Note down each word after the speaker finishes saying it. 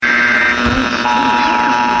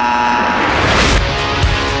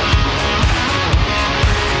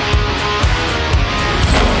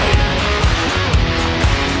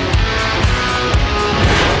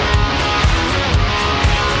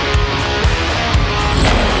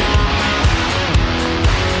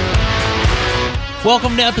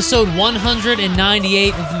Welcome to episode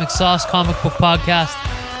 198 of the McSauce Comic Book Podcast.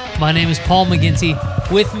 My name is Paul McGinty.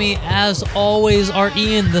 With me, as always, are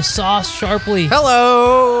Ian the Sauce Sharpley.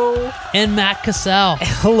 Hello! And Matt Cassell.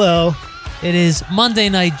 Hello. It is Monday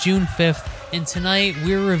night, June 5th, and tonight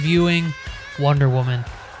we're reviewing Wonder Woman,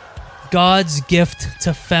 God's gift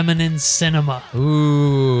to feminine cinema.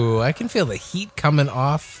 Ooh, I can feel the heat coming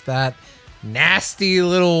off that nasty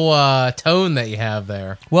little tone that you have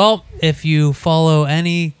there. Well, if you follow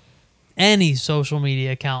any social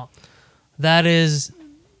media account, that is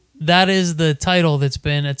the title that's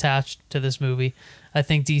been attached to this movie. I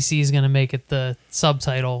think DC is going to make it the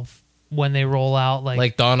subtitle when they roll out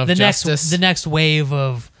like Dawn of Justice. The next wave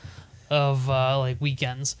of like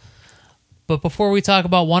weekends. But before we talk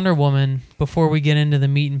about Wonder Woman, before we get into the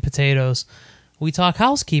meat and potatoes, we talk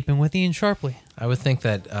housekeeping with Ian Sharpley. I would think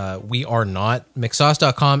that we are not.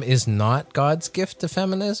 McSauce.com is not God's gift to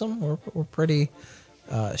feminism. We're pretty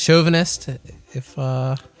chauvinist. If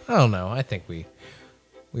I don't know, I think we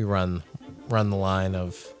run the line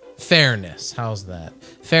of fairness. How's that?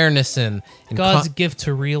 Fairness in God's gift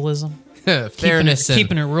to realism. fairness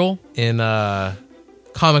keeping it real in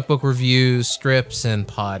comic book reviews, strips, and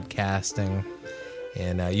podcasting.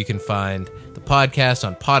 And you can find the podcast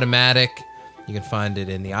on Podomatic. You can find it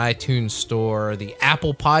in the iTunes store, the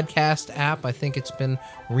Apple Podcast app. I think it's been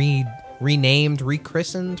renamed,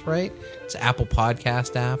 rechristened, right? It's Apple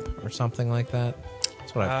Podcast app or something like that.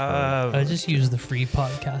 That's what I've heard. I just use the free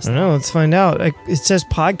podcast. I don't know. Let's find out. It says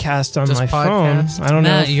podcast on Just my podcast? phone. I don't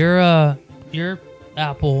Matt, know. you're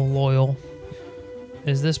Apple loyal.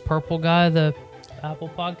 Is this purple guy the Apple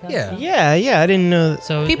Podcast? Yeah. Yeah. I didn't know.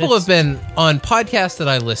 So People have been on podcasts that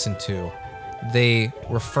I listen to. They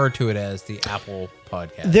refer to it as the Apple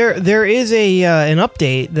Podcast. There is an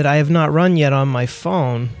update that I have not run yet on my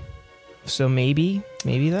phone. So maybe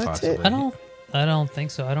that's Possibly. it. I don't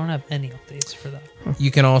think so. I don't have any updates for that.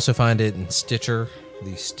 You can also find it in Stitcher,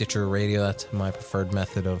 the Stitcher Radio. That's my preferred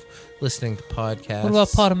method of listening to podcasts. What about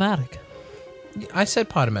Podomatic? I said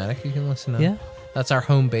Podomatic. You can listen to Yeah. That's our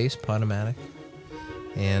home base, Podomatic.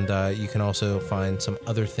 And you can also find some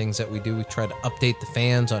other things that we do. We try to update the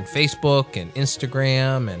fans on Facebook and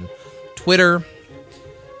Instagram and Twitter.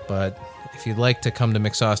 But if you'd like to come to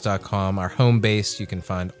McSauce.com, our home base, you can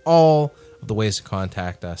find all of the ways to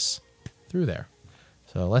contact us through there.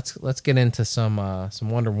 So let's get into some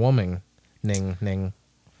Wonder Woman. Ning.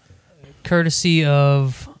 Courtesy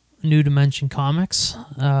of New Dimension Comics,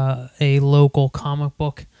 a local comic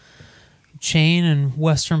book chain in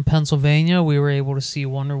Western Pennsylvania. We were able to see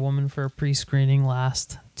Wonder Woman for a pre-screening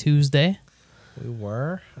last Tuesday. We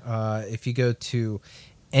were. If you go to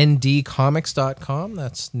ndcomics.com,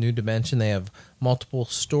 that's New Dimension. They have multiple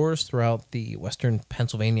stores throughout the Western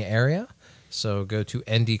Pennsylvania area. So go to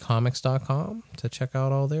ndcomics.com to check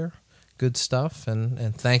out all their good stuff.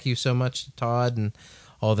 And thank you so much to Todd and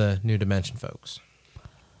all the New Dimension folks.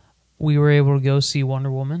 We were able to go see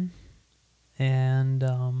Wonder Woman, and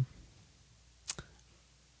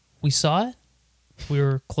we saw it. We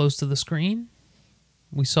were close to the screen.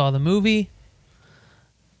 We saw the movie.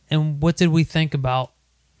 And what did we think about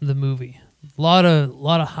the movie? A lot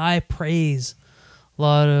of high praise. A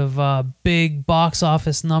lot of big box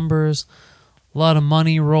office numbers. A lot of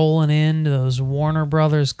money rolling into those Warner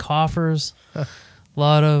Brothers coffers. A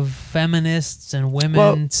lot of feminists and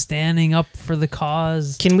women standing up for the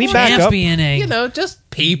cause. Can we back up? Just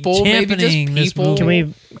people. Maybe Championing this just people.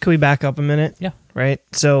 movie. Can we back up a minute? Yeah. Right.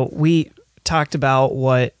 So we talked about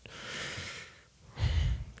what.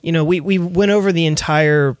 We went over the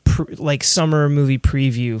entire summer movie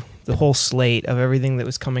preview, the whole slate of everything that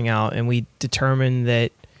was coming out, and we determined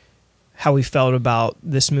that how we felt about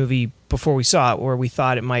this movie before we saw it, where we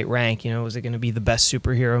thought it might rank. Was it going to be the best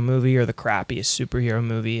superhero movie or the crappiest superhero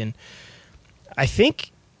movie? And I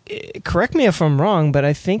think, correct me if I'm wrong, but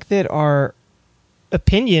I think that our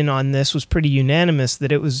opinion on this was pretty unanimous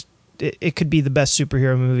that it could be the best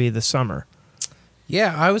superhero movie of the summer.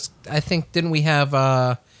 Yeah, I think, didn't we have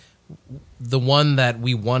the one that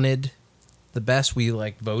we wanted the best? We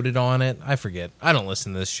voted on it. I forget. I don't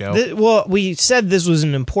listen to this show. Well, we said this was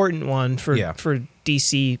an important one for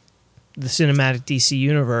DC, the cinematic DC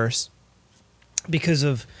universe, because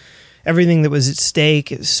of everything that was at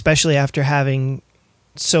stake, especially after having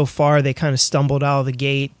so far they kind of stumbled out of the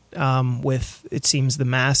gate with, it seems, the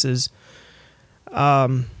masses.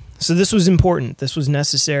 So this was important. This was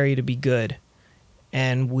necessary to be good.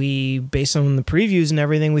 And we, based on the previews and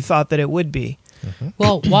everything, we thought that it would be. Mm-hmm.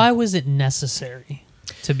 Well, why was it necessary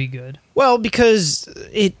to be good? Well, because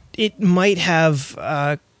it might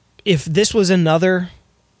have, if this was another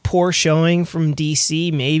poor showing from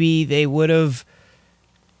DC, maybe they would have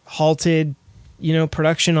halted,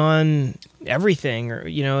 production on everything, or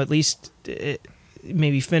at least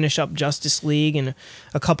maybe finish up Justice League and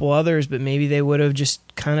a couple others, but maybe they would have just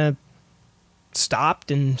kind of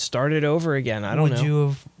stopped and started over again. I don't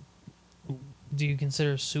know. Do you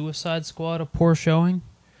consider Suicide Squad a poor showing?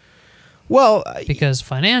 Well, because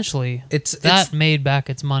financially, it's made back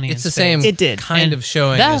its money. It's the same it did. kind of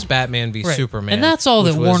showing as Batman v Superman, and that's all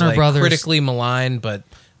that Warner Brothers critically maligned, but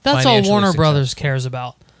that's all Warner successful. Brothers cares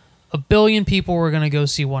about. 1 billion people were going to go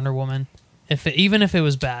see Wonder Woman, even if it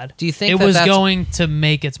was bad. Do you think it was going to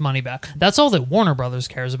make its money back? That's all that Warner Brothers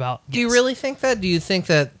cares about. Do you really think that? Do you think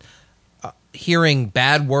that hearing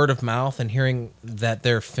bad word of mouth and hearing that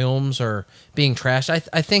their films are being trashed,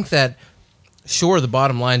 I think that, sure, the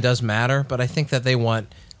bottom line does matter, but I think that they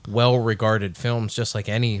want well-regarded films just like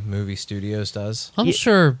any movie studios does. I'm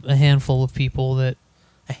sure a handful of people that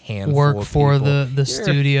work for the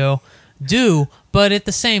studio do, but at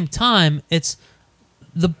the same time, it's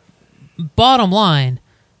the bottom line.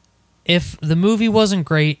 If the movie wasn't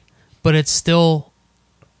great, but it's still,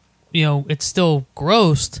 it's still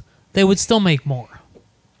grossed, they would still make more.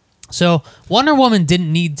 So Wonder Woman didn't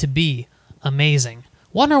need to be amazing.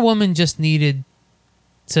 Wonder Woman just needed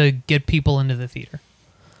to get people into the theater.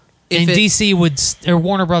 And DC or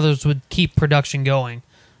Warner Brothers would keep production going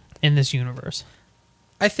in this universe.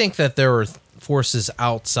 I think that there were forces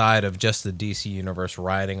outside of just the DC universe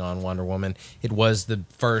riding on Wonder Woman. It was the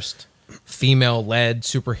first female-led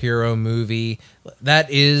superhero movie. That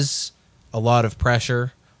is a lot of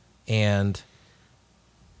pressure, and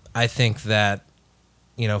I think that,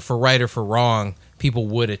 for right or for wrong, people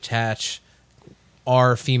would attach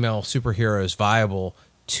our female superheroes viable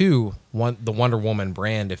to the Wonder Woman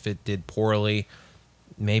brand. If it did poorly,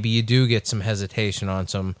 maybe you do get some hesitation on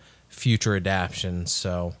some future adaptions.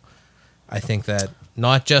 So I think that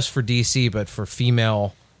not just for DC, but for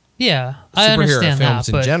female I superhero understand films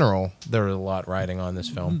that, in general, there was a lot riding on this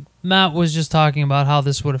film. Matt was just talking about how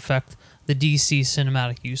this would affect the DC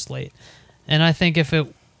cinematic use slate. And I think if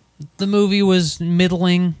the movie was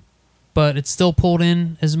middling, but it still pulled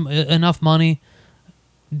in enough money,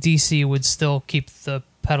 DC would still keep the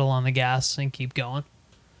pedal on the gas and keep going.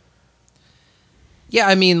 Yeah,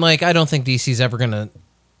 I mean, I don't think DC's ever going to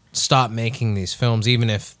stop making these films.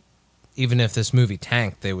 Even if this movie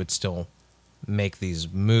tanked, they would still make these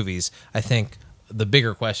movies. I think the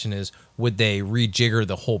bigger question is, would they rejigger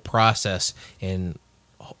the whole process and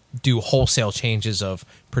do wholesale changes of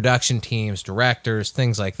production teams, directors,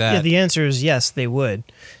 things like that? Yeah, the answer is yes, they would.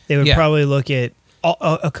 They would probably look at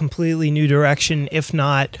a completely new direction, if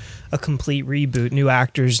not a complete reboot. New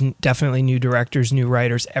actors, definitely new directors, new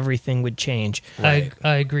writers, everything would change. Right.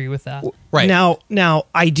 I agree with that. Right. Now,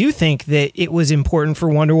 I do think that it was important for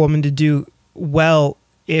Wonder Woman to do well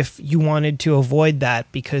if you wanted to avoid that,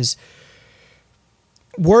 because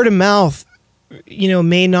word of mouth,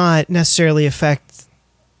 may not necessarily affect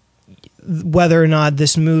whether or not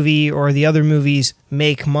this movie or the other movies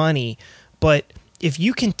make money, but if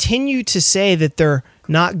you continue to say that they're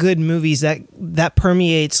not good movies, that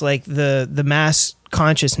permeates the mass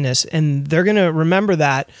consciousness, and they're going to remember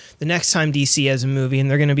that the next time DC has a movie, and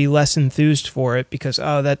they're going to be less enthused for it because,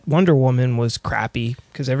 that Wonder Woman was crappy,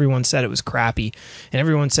 because everyone said it was crappy, and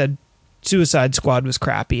everyone said Suicide Squad was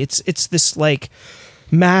crappy. It's this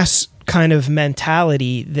mass kind of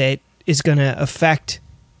mentality that is going to affect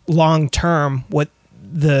long term what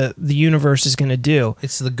the universe is going to do.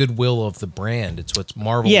 It's the goodwill of the brand. It's what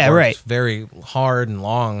Marvel works very hard and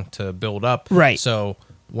long to build up. Right. So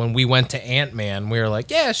when we went to Ant-Man, we were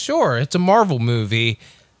like, yeah, sure, it's a Marvel movie.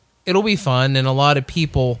 It'll be fun. And a lot of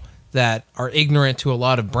people that are ignorant to a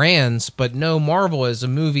lot of brands but know Marvel as a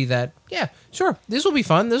movie that, yeah, sure, this will be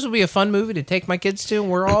fun. This will be a fun movie to take my kids to,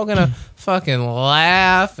 and we're all going to fucking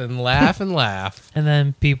laugh and laugh and laugh. And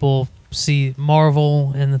then people see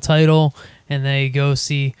Marvel in the title, and they go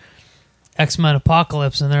see X-Men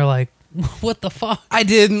Apocalypse, and they're like, what the fuck? I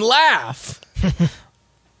didn't laugh.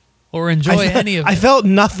 Or enjoy any of it. I felt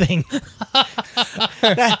nothing.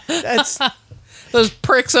 That's Those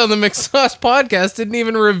pricks on the McSauce podcast didn't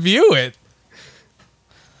even review it.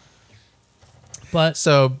 But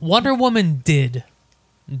so Wonder Woman did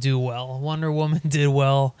do well. Wonder Woman did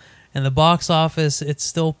well. In the box office, it's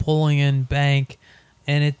still pulling in bank,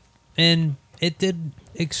 and it did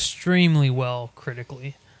extremely well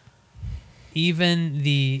critically. Even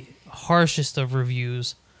the harshest of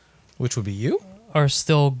reviews, which would be you, are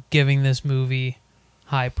still giving this movie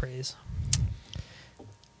high praise.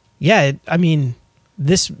 Yeah, I mean,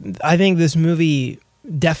 I think this movie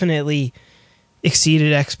definitely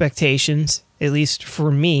exceeded expectations, at least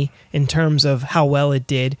for me, in terms of how well it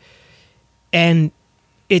did. And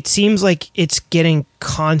it seems like it's getting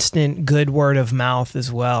constant good word of mouth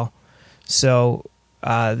as well. So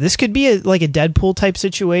this could be like a Deadpool type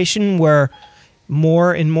situation where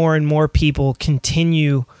more and more and more people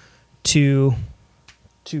continue to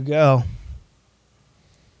go.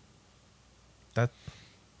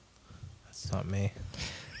 That's not me.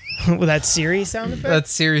 With that Siri sound effect? That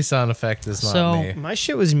Siri sound effect is not So- me. My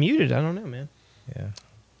shit was muted. I don't know, man. Yeah.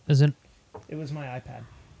 Is it? It was my iPad.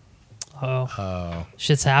 Oh, Oh.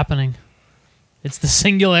 shit's happening. It's the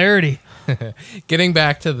singularity. Getting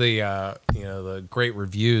back to the the great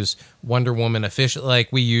reviews, Wonder Woman official,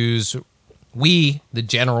 like we the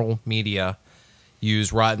general media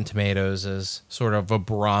use Rotten Tomatoes as sort of a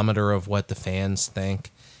barometer of what the fans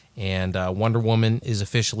think. And Wonder Woman is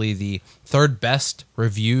officially the third best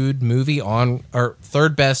reviewed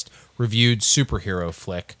third best reviewed superhero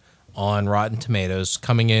flick on Rotten Tomatoes,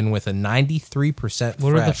 coming in with a 93%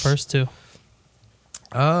 What are the fresh. first two?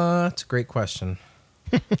 That's a great question.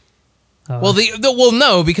 Oh, Well,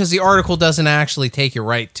 no, because the article doesn't actually take you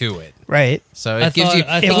right to it. Right. So I it gives you.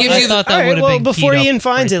 thought- It gives you. thought the, that All right, would've well, been before keyed Ian up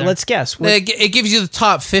finds right it, there. let's guess. it gives you the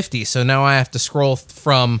top 50. So now I have to scroll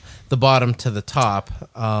from the bottom to the top.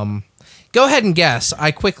 Go ahead and guess.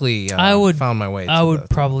 I quickly found my way. I would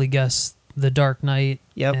probably guess The Dark Knight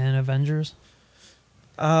Yep. and Avengers.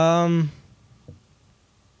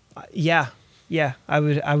 Yeah. I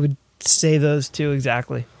would say those two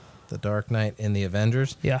exactly. The Dark Knight and the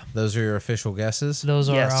Avengers. Yeah, Those are your official guesses. those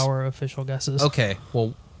are Yes. our official guesses. Okay.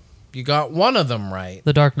 Well, you got one of them right.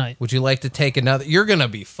 The Dark Knight. Would you like to take another? You're gonna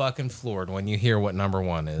be fucking floored when you hear what number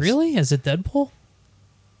one is. Really? Is it Deadpool?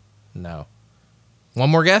 No. One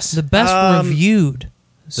more guess. The best reviewed.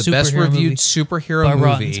 The best superhero reviewed movie superhero by movie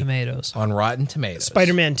Rotten Tomatoes. on Rotten Tomatoes.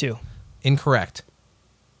 Spider-Man 2. Incorrect.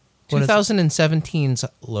 What is it? 2017's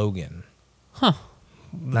Logan. Huh.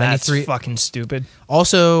 That's 93 fucking stupid.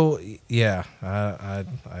 Also, yeah. I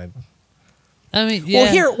I mean, yeah.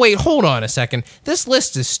 Well, here, wait, hold on a second. This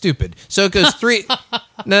list is stupid. So it goes three.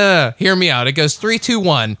 No, hear me out. It goes 3, 2,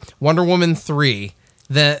 1. Wonder Woman 3,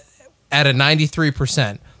 at a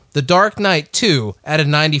 93%. The Dark Knight 2 at a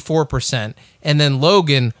 94%, and then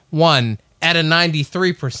Logan 1 at a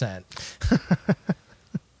 93%.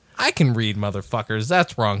 I can read, motherfuckers.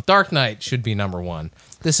 That's wrong. Dark Knight should be number 1.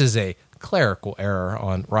 This is a clerical error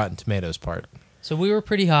on Rotten Tomatoes' part. So we were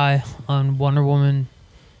pretty high on Wonder Woman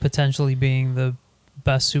potentially being the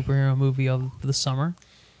best superhero movie of the summer,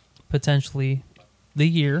 potentially the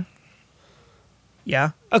year.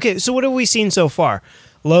 Yeah. Okay, so what have we seen so far?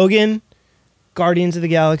 Logan, Guardians of the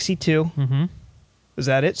Galaxy 2. Mm-hmm. Is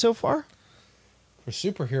that it so far? For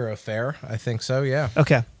superhero fare, I think so, yeah.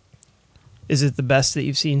 Okay. Is it the best that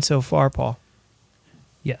you've seen so far, Paul?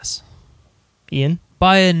 Yes, Ian?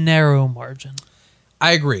 by a narrow margin.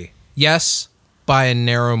 I agree. Yes, by a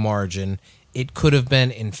narrow margin. It could have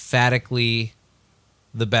been emphatically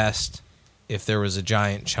the best if there was a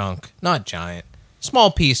giant chunk. Not giant. Small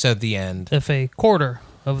piece at the end. If a quarter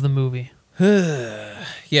of the movie,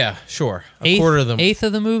 Yeah, sure. A quarter of them. eighth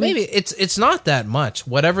of the movie, Maybe it's not that much.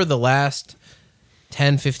 Whatever the last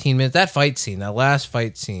 10, 15 minutes, that last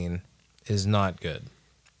fight scene is not good.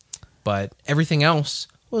 But everything else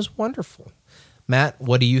was wonderful. Matt,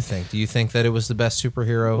 what do you think? Do you think that it was the best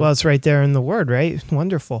superhero? Well, it's right there in the word, right?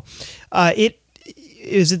 Wonderful.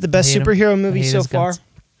 Is it the best I hate him. superhero I movie hate so his far? guts.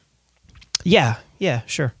 Yeah,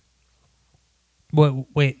 sure.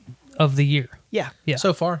 Wait, of the year. Yeah. Yeah.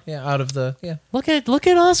 So far, yeah, out of the, yeah. Look at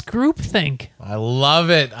us groupthink. I love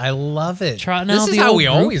it. I love it. Trotting This out is the how old we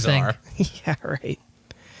always groupthink. are. Yeah, right.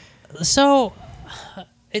 So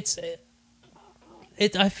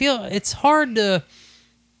I feel it's hard to.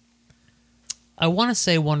 I want to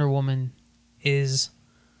say Wonder Woman is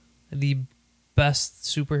the best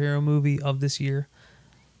superhero movie of this year,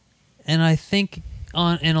 and I think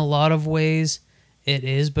in a lot of ways it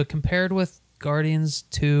is. But compared with Guardians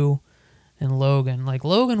 2 and Logan, like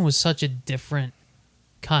Logan was such a different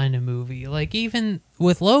kind of movie. Like even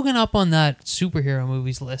with Logan up on that superhero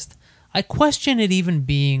movies list, I question it even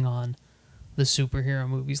being on the superhero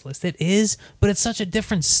movies list. It is, but it's such a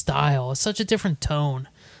different style. It's such a different tone.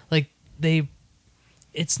 Like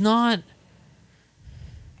it's not.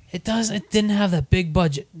 It didn't have that big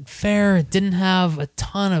budget fare. It didn't have a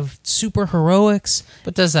ton of super heroics.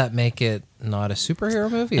 But does that make it not a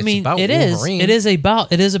superhero movie? I mean, about it is. Wolverine. It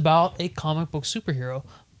is about a comic book superhero.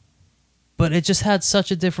 But it just had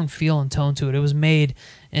such a different feel and tone to it. It was made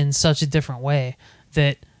in such a different way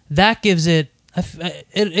that gives it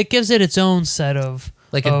it gives it its own set of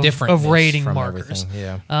like a different of rating from markers.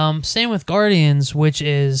 everything, yeah. Same with Guardians, which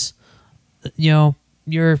is your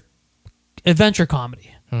adventure comedy.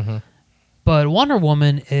 Mm-hmm. But Wonder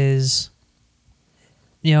Woman is,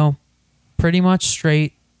 pretty much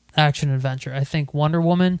straight action adventure. I think Wonder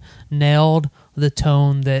Woman nailed the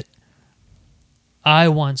tone that I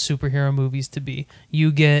want superhero movies to be.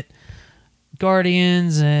 You get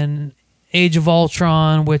Guardians and Age of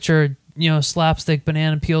Ultron, which are, slapstick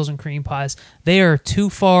banana peels and cream pies. They are too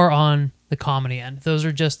far on the comedy end. Those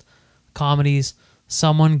are just comedies.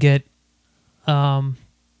 Someone get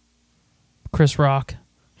Chris Rock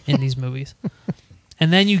in these movies.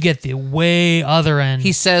 And then you get the way other end.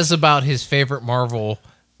 He says about his favorite Marvel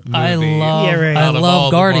movie. I love out of all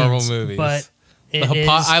the Guardians, Marvel movies. but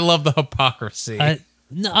I love the hypocrisy.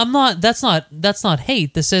 No, I'm not. That's not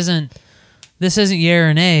hate. This isn't yeah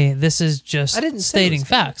or nay. This is just stating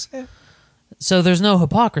facts. Yeah. So there's no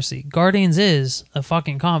hypocrisy. Guardians is a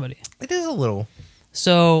fucking comedy. It is a little.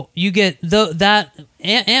 So you get that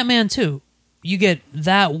Ant-Man 2. You get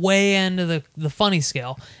that way end of the funny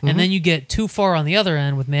scale, and then you get too far on the other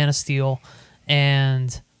end with Man of Steel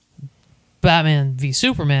and Batman v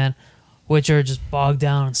Superman, which are just bogged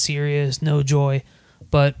down and serious, no joy.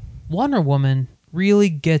 But Wonder Woman really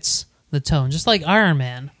gets the tone, just like Iron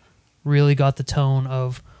Man really got the tone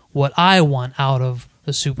of what I want out of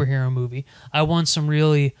a superhero movie. I want some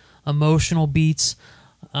really emotional beats.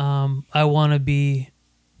 I want to be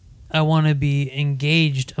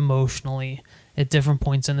engaged emotionally at different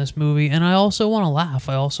points in this movie, and I also want to laugh.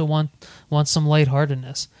 I also want some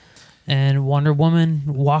lightheartedness. And Wonder Woman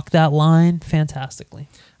walked that line fantastically.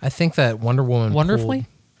 I think that Wonder Woman Wonderfully?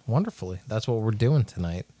 Wonderfully. That's what we're doing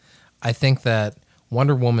tonight. I think that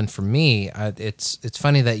Wonder Woman, for me, it's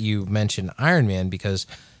funny that you mentioned Iron Man, because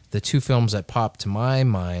the two films that pop to my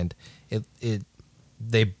mind,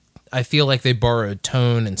 I feel like they borrowed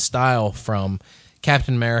tone and style from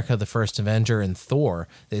Captain America, the First Avenger, and Thor.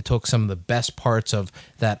 They took some of the best parts of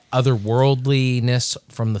that otherworldliness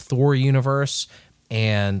from the Thor universe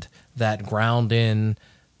and that ground in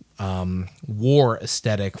war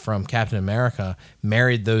aesthetic from Captain America,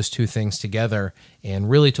 married those two things together, and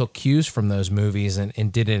really took cues from those movies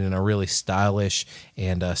and did it in a really stylish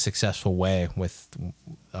and successful way with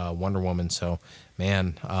Wonder Woman. So,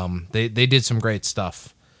 man, they did some great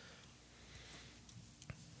stuff.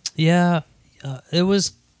 Yeah, it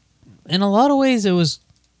was, in a lot of ways, it was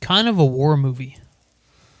kind of a war movie.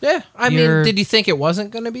 Yeah, I mean, did you think it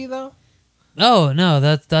wasn't going to be, though? Oh, no,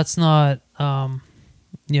 that's not,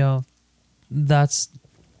 that's,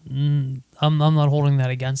 I'm not holding that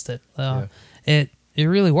against it. It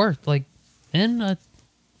really worked. Like, in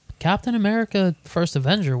Captain America First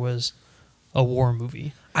Avenger was a war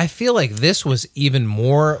movie. I feel like this was even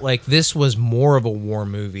more, this was more of a war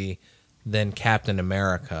movie than Captain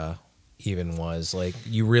America even was. Like,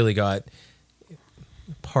 you really got,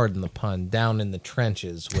 pardon the pun, down in the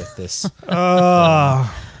trenches with this.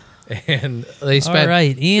 And they spent. All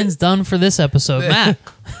right, Ian's done for this episode. Matt,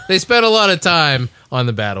 they spent a lot of time on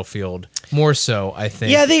the battlefield. More so, I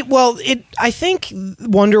think. Yeah, I think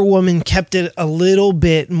Wonder Woman kept it a little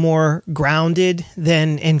bit more grounded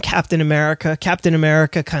than in Captain America. Captain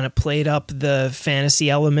America kind of played up the fantasy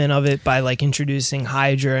element of it by introducing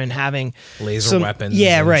Hydra and having laser weapons.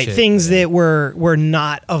 Yeah, right. Shit. Things that were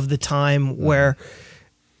not of the time, where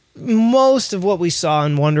most of what we saw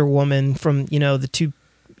in Wonder Woman from, the two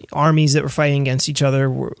armies that were fighting against each other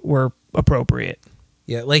were appropriate.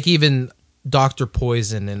 Yeah, like even Dr.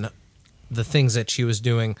 Poison and the things that she was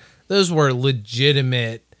doing, those were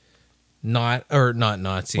legitimate, not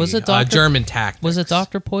Nazi. Was it German tactics? Was it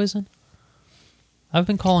Dr. Poison? I've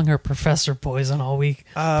been calling her Professor Poison all week,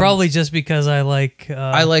 probably just because I like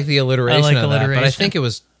the alliteration of that, but I think it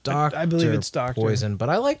was Dr. I believe it's Dr. Poison, but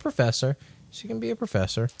I like Professor. She can be a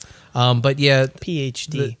professor. But yeah,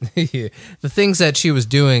 PhD. The things that she was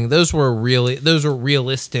doing, those were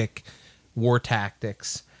realistic war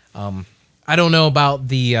tactics. I don't know about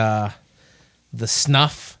the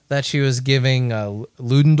snuff that she was giving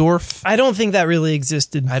Ludendorff. I don't think that really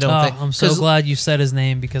existed. I don't think. I'm so glad you said his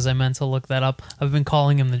name, because I meant to look that up. I've been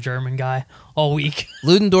calling him the German guy all week.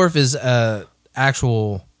 Ludendorff is a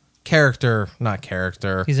actual character, not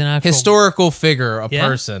character. He's an actual historical figure, a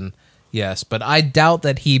person. Yes, but I doubt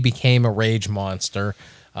that he became a rage monster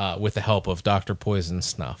with the help of Dr. Poison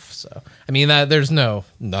snuff. So, I mean, there's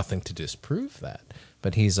nothing to disprove that,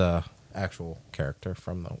 but he's a actual character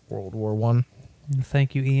from the World War I.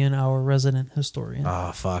 Thank you, Ian, our resident historian.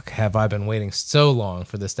 Oh, fuck. Have I been waiting so long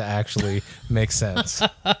for this to actually make sense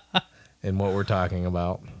in what we're talking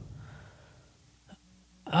about?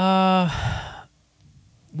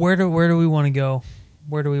 Where do we want to go?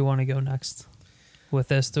 Where do we want to go next with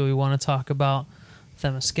this? Do we want to talk about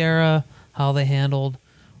Themyscira, how they handled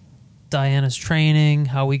Diana's training,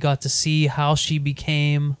 how we got to see how she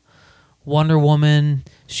became Wonder Woman.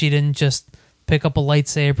 She didn't just pick up a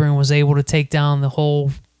lightsaber and was able to take down the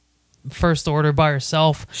whole First Order by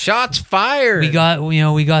herself. Shots fired. We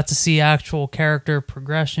got to see actual character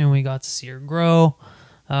progression. We got to see her grow.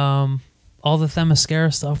 All the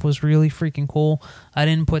Themyscira stuff was really freaking cool. I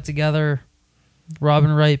didn't put together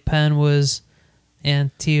Robin Wright Penn was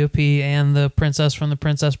Antiope and the princess from The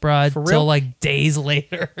Princess Bride For real? till like days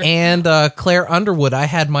later. And Claire Underwood. I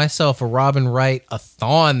had myself a Robin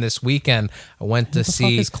Wright-a-thon this weekend. I went to Who the see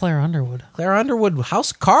fuck is Claire Underwood? Claire Underwood,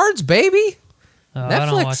 House of Cards, baby. I don't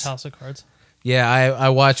Netflix. watch House of Cards. Yeah, I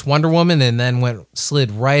watched Wonder Woman and then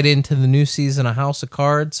slid right into the new season of House of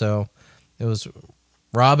Cards. So it was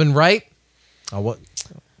Robin Wright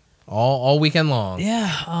all weekend long.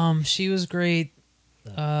 Yeah, she was great.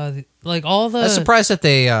 Like all the I was surprised that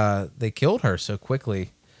they killed her so quickly,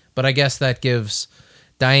 but I guess that gives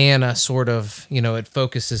Diana sort of, it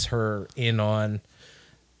focuses her in on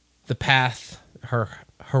the path, her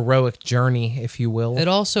heroic journey, if you will. It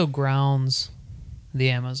also grounds the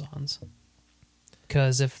Amazons,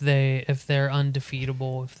 because if they're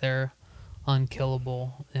undefeatable, if they're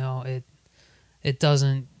unkillable, it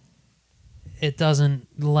doesn't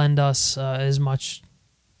lend us as much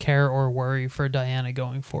care or worry for Diana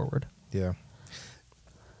going forward. Yeah.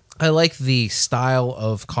 I like the style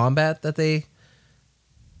of combat that they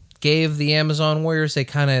gave the Amazon warriors. They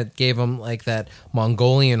kind of gave them like that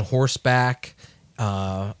Mongolian horseback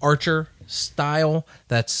archer style.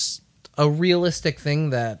 That's a realistic thing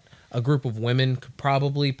that a group of women could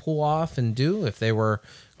probably pull off and do if they were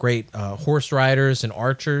great horse riders and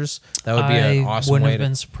archers. That would be an awesome wouldn't way have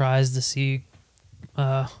been surprised to see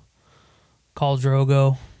Khal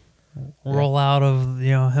Drogo roll out of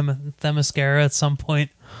Themyscira at some point.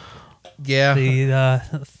 Yeah.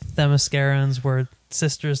 The Themyscirans were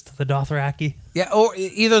sisters to the Dothraki. Yeah, or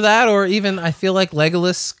either that, or even I feel like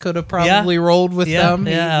Legolas could have probably rolled with them.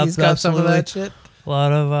 He's got some of that shit. A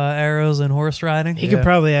lot of arrows and horse riding. He could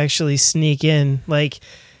probably actually sneak in. Like,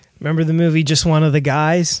 remember the movie Just One of the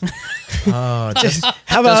Guys? Oh, just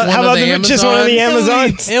How about just one of the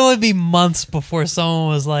Amazons? It would be months before someone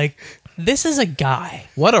was like, "This is a guy."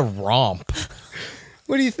 what a romp!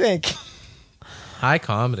 What do you think? High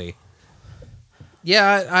comedy.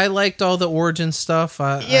 Yeah, I liked all the origin stuff.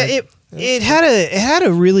 It had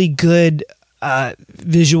a really good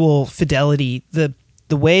visual fidelity. The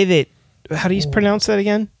way that, how do you pronounce that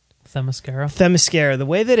again? Themyscira. The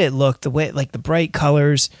way that it looked, the way, like, the bright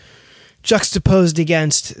colors juxtaposed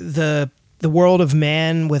against the world of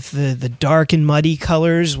man with the dark and muddy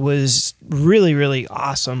colors was really, really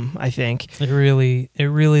awesome, I think. It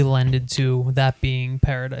really lended to that being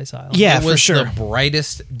Paradise Island. Yeah, it was for sure. the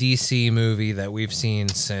brightest DC movie that we've seen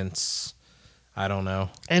since, I don't know.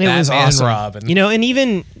 And it was Batman awesome. and Robin.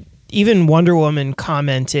 And even Wonder Woman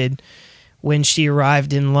commented when she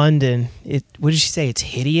arrived in London, what did she say? It's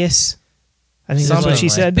hideous? I think that's what she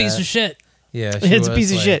Something said. like Piece of shit. Yeah, It's a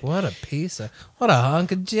piece of shit. What a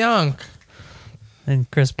hunk of junk. And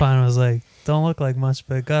Chris Pine was like, "Don't look like much,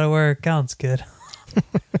 but gotta wear it counts, kid."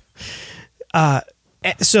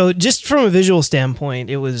 So just from a visual standpoint,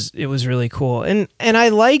 it was really cool. And I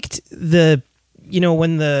liked when you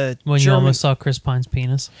German- almost saw Chris Pine's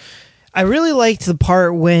penis. I really liked the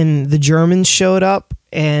part when the Germans showed up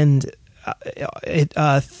and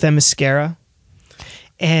Themyscira.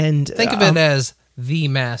 And Think of it as the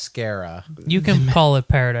mascara. You can call it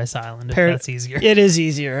Paradise Island if that's easier. It is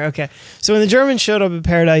easier. Okay. So when the Germans showed up at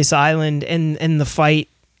Paradise Island and the fight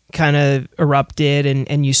kind of erupted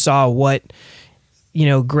and you saw what,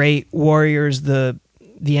 great warriors the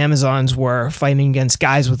Amazons were fighting against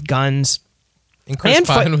guys with guns. And Chris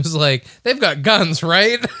Pine was like, "They've got guns,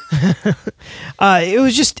 right?" It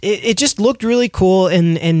was just it just looked really cool,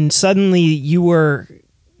 and suddenly you were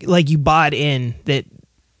like, you bought in that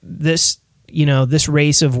this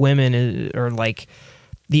race of women are like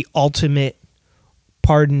the ultimate,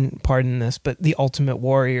 pardon this, but the ultimate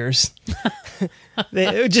warriors.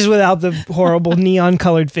 Just without the horrible neon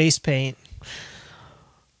colored face paint.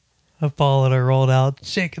 Apollo rolled out,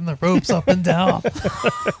 shaking the ropes up and down.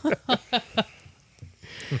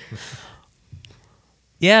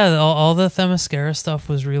 Yeah, all the Themyscira stuff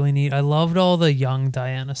was really neat. I loved all the young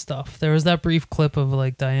Diana stuff. There was that brief clip of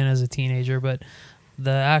like Diana as a teenager, but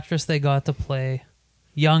the actress they got to play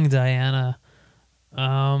young Diana,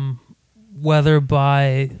 whether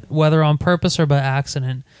on purpose or by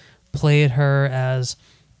accident, played her as,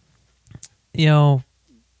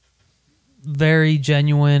 very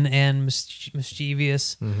genuine and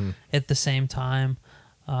mischievous at the same time.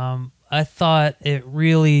 I thought it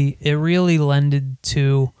really lended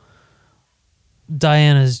to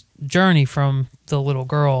Diana's journey from the little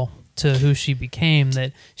girl to who she became,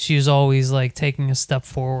 that she was always like taking a step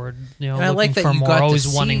forward, And I looking like that for you more, got to always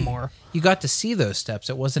see, wanting more. You got to see those steps.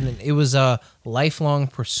 It was a lifelong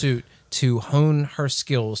pursuit to hone her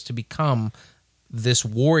skills to become this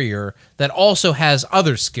warrior that also has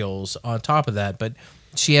other skills on top of that, but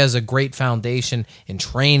she has a great foundation in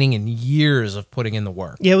training and years of putting in the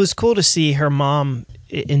work. Yeah, it was cool to see her mom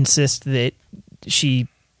insist that she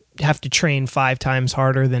have to train 5 times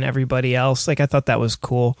harder than everybody else. Like, I thought that was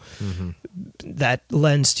cool. That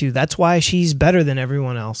lends to, that's why she's better than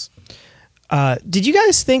everyone else. Did you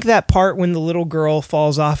guys think that part when the little girl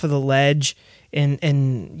falls off of the ledge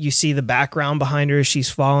and you see the background behind her as she's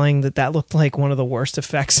falling, that looked like one of the worst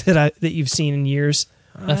effects that you've seen in years?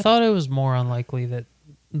 I thought it was more unlikely that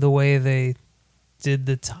the way they did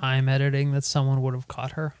the time editing that someone would have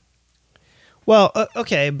caught her. Well,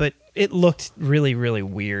 okay, but it looked really, really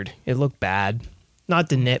weird. It looked bad. Not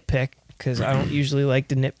to nitpick, because I don't usually like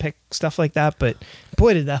to nitpick stuff like that, but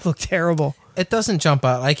boy, did that look terrible. It doesn't jump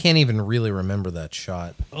out. I can't even really remember that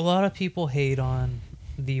shot. A lot of people hate on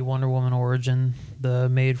the Wonder Woman origin, the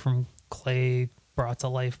made from clay, brought to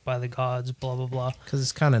life by the gods, blah, blah, blah. Because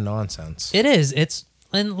it's kind of nonsense. It is. It's,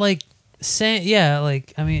 and like, saying, yeah,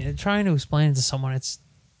 like, I mean, trying to explain it to someone,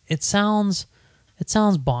 it sounds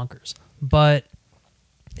bonkers, but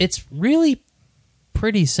it's really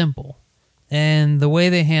pretty simple. And the way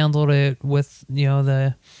they handled it with,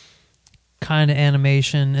 the kind of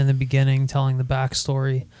animation in the beginning, telling the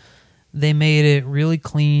backstory, they made it really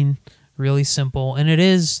clean, really simple, and it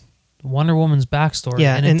is Wonder Woman's backstory.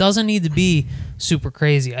 Yeah, and it doesn't need to be super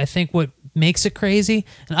crazy. I think what makes it crazy,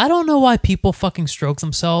 and I don't know why people fucking stroke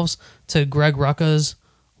themselves to Greg Rucka's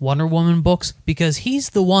Wonder Woman books, because he's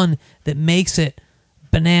the one that makes it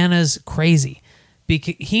bananas crazy.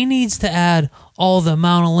 Because he needs to add all the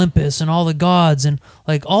Mount Olympus and all the gods and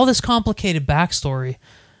like all this complicated backstory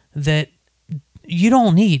that you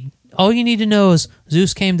don't need. All you need to know is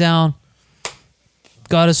Zeus came down,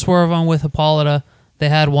 got a swerve on with Hippolyta. They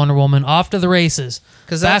had Wonder Woman off to the races.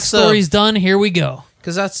 Because backstory's done. Here we go.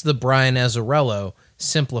 Because that's the Brian Azzarello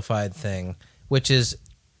simplified thing, which is,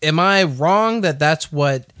 am I wrong that that's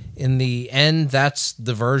what, in the end, that's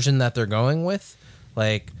the version that they're going with?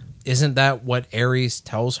 Like, isn't that what Ares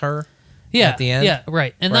tells her at the end? Yeah,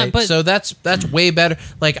 right. And right? So that's way better.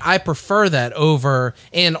 Like, I prefer that over,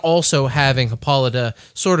 and also having Hippolyta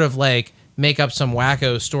sort of like make up some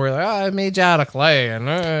wacko story like, I made you out of clay. And,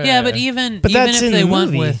 yeah, but even if they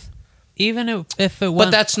went with, even if it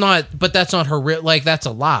went, but that's not her like, that's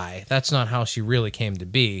a lie. That's not how she really came to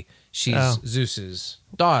be. She's Zeus's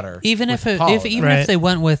daughter. Even if Right. they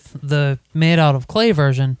went with the made out of clay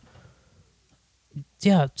version,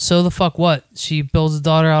 yeah, so the fuck what? She builds a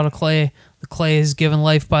daughter out of clay. The clay is given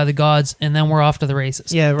life by the gods, and then we're off to the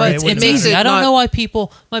races. Yeah, right. But It it's makes easy. it I don't not- know why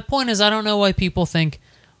people. My point is, I don't know why people think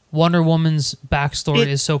Wonder Woman's backstory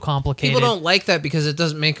is so complicated. People don't like that because it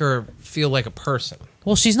doesn't make her feel like a person.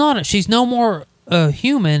 Well, she's not. She's no more a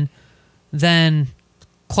human than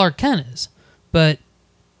Clark Kent is. But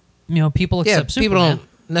people accept People Superman. don't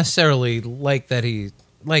necessarily like that he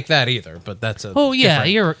like that either. But that's a Oh yeah,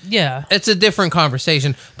 different- It's a different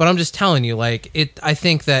conversation. But I'm just telling you, like it. I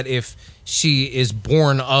think that if she is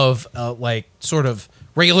born of like sort of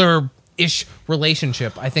regular-ish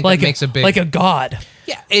relationship, I think like that makes a big like a god.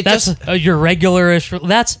 yeah. It That's just your regular-ish.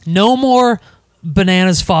 That's no more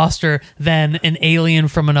Bananas Foster than an alien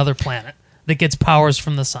from another planet that gets powers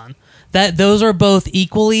from the sun. Those are both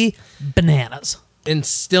equally bananas.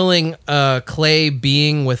 instilling a clay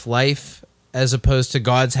being with life as opposed to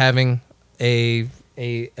gods having a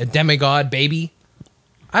demigod baby.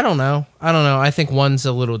 I don't know. I think one's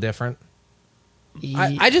a little different.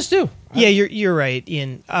 I just do. Yeah, you're right,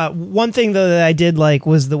 Ian. One thing though that I did like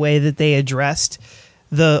was the way that they addressed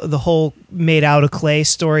the whole made out of clay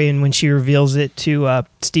story, and when she reveals it to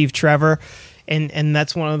Steve Trevor, and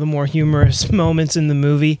that's one of the more humorous moments in the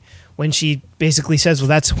movie when she basically says, "Well,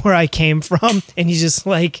 that's where I came from," and he's just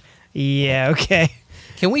like, "Yeah, okay."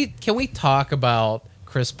 Can we talk about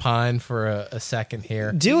Chris Pine for a second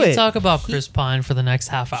here? Do We can it. talk about Chris Pine for the next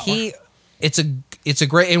half hour. It's a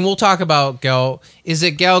great, and we'll talk about Gal. Is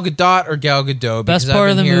it Gal Gadot or Gal Gadot? Best Because I've part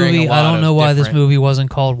of the been hearing movie, a I lot don't know of why this different- movie wasn't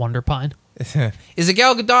called Wonder Pine. Is it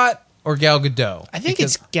Gal Gadot or Gal Gadot? I think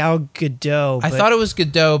Because it's Gal Gadot. I but- thought it was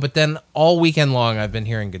Gadot, but then all weekend long I've been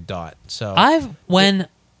hearing Gadot. So When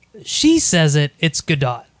she says it, it's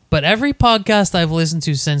Godot. But every podcast I've listened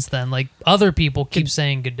to since then, like other people keep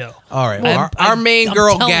saying Godot. all right, Well, our main I'm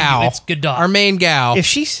girl telling you, Gal, it's Gadot. our main gal. if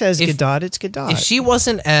she says if- Gadot, it's Gadot. If she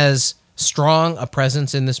wasn't as strong a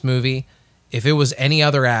presence in this movie if it was any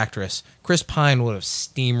other actress, Chris Pine would have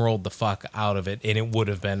steamrolled the fuck out of it, and it would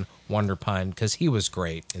have been Wonder Pine because he was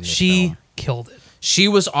great in this She film. killed it. She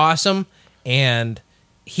was awesome, and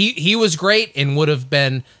he was great and would have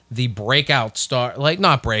been the breakout star. Like,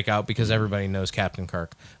 not breakout because everybody knows Captain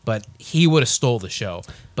Kirk, but he would have stole the show.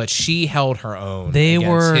 But she held her own. They against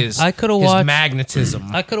were. his, I could have his watched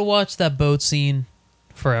magnetism. I could have watched that boat scene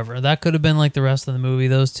forever. That could have been like the rest of the movie.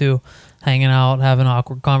 Those two hanging out, having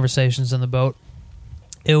awkward conversations in the boat.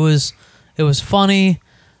 It was funny.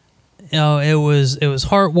 You know, it was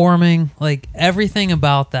heartwarming. Like everything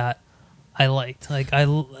about that, I liked. I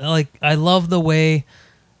love the way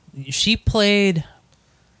she played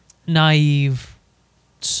naive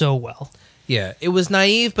so well. Yeah, it was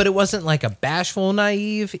naive, but it wasn't like a bashful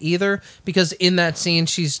naive either. Because in that scene,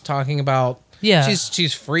 she's talking about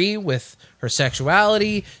she's free with her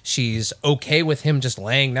sexuality. She's okay with him just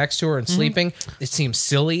laying next to her and sleeping. It seems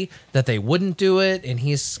silly that they wouldn't do it, and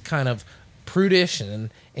he's kind of prudish and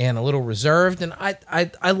a little reserved. And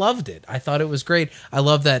I loved it. I thought it was great. I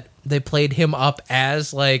love that they played him up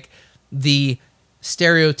as like the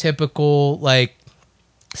stereotypical like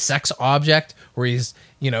sex object where he's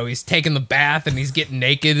taking the bath and he's getting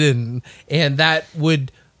naked and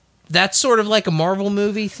that's sort of like a Marvel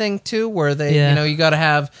movie thing too, where they you got to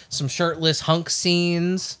have some shirtless hunk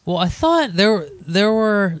scenes. Well, I thought there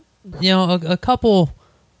were a couple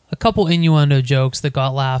innuendo jokes that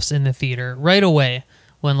got laughs in the theater right away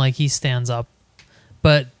when like he stands up.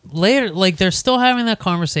 But later, like they're still having that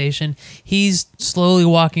conversation. He's slowly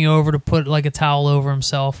walking over to put like a towel over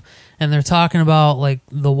himself, and they're talking about like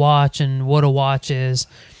the watch and what a watch is.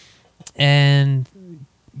 And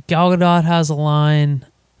Gal Gadot has a line.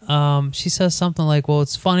 She says something like, "Well,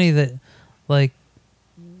 it's funny that like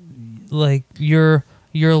you're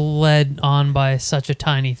led on by such a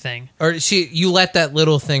tiny thing." Or you let that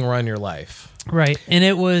little thing run your life. Right. And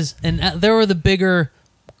there were the bigger,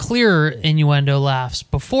 clearer innuendo laughs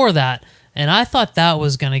before that, and I thought that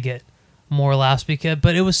was going to get more laughs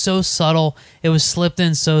but it was so subtle. It was slipped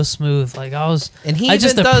in so smooth. Like I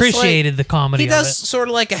just appreciated the comedy. He does sort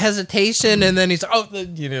of like a hesitation, and then he's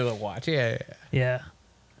the watch. Yeah.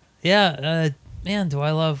 Man, do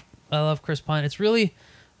I love Chris Pine. It's really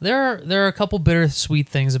there are a couple bittersweet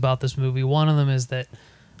things about this movie. One of them is that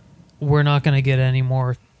we're not going to get any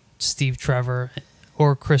more Steve Trevor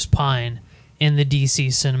or Chris Pine in the DC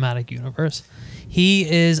cinematic universe.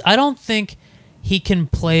 I don't think he can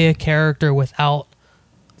play a character without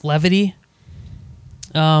levity.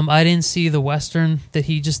 I didn't see the Western that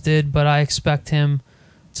he just did, but I expect him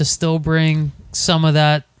to still bring some of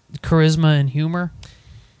that charisma and humor.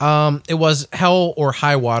 It was Hell or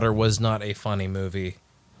High Water was not a funny movie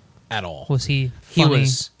at all. Was he funny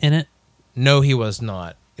in it? No, he was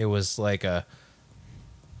not. It was like a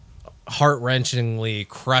heart-wrenchingly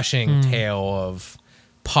crushing tale of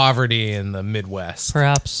poverty in the Midwest.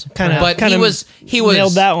 Perhaps. But he was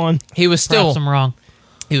nailed that one. He was still Perhaps I'm wrong.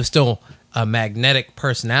 He was still a magnetic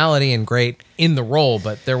personality and great in the role,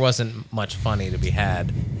 but there wasn't much funny to be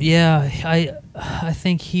had. Yeah, I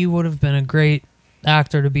think he would have been a great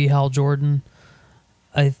actor to be Hal Jordan.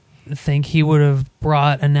 I think he would have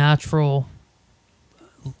brought a natural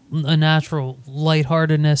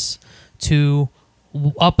lightheartedness to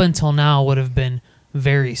up until now would have been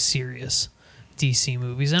very serious DC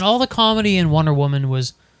movies, and all the comedy in Wonder Woman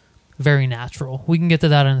was very natural. We can get to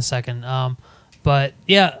that in a second. But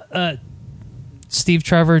yeah, Steve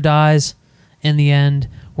Trevor dies in the end.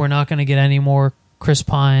 We're not going to get any more Chris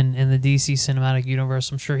Pine in the DC cinematic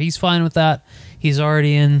universe. I'm sure he's fine with that. He's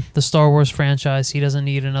already in the Star Wars franchise. He doesn't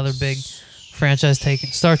need another big franchise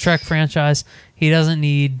Star Trek franchise. He doesn't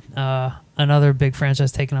need another big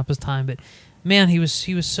franchise taking up his time. But man, he was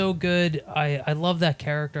so good. I love that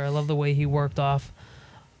character. I love the way he worked off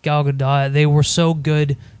Gal Gadot. They were so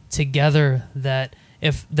good together that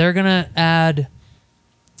if they're gonna add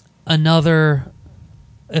another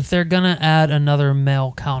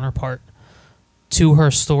male counterpart to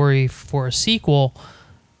her story for a sequel,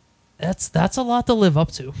 that's a lot to live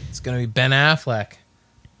up to. It's gonna be Ben Affleck.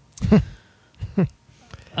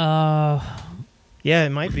 Yeah, it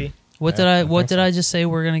might be. What did I just say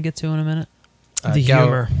we're gonna get to in a minute? The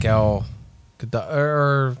humor. Gal Gadot,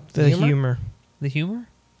 or The humor. The humor?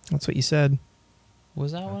 That's what you said.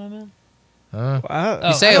 Was that what I meant?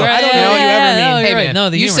 You say a lot. I don't know what you ever mean. You're Hey, right. man, No,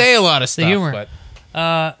 the you humor. say a lot of stuff. The humor.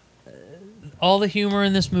 But All the humor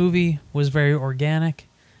in this movie was very organic.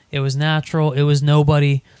 It was natural. It was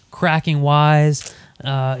nobody cracking wise.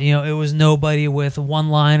 It was nobody with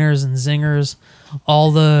one-liners and zingers.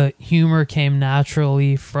 All the humor came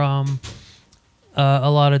naturally from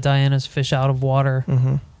a lot of Diana's fish out of water.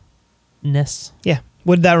 Yeah.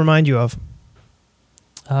 What did that remind you of?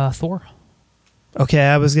 Thor. Okay,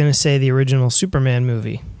 I was going to say the original Superman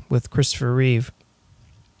movie with Christopher Reeve.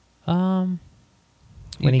 When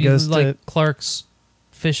he goes like to Clark's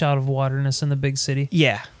fish out of waterness in the big city.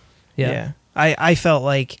 Yeah. I felt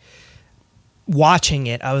like watching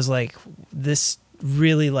it, I was like, this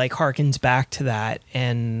really like harkens back to that,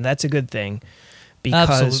 and that's a good thing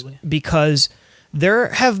Absolutely. because there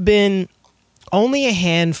have been only a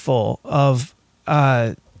handful of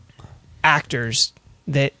actors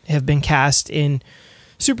that have been cast in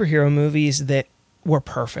superhero movies that were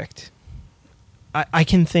perfect. I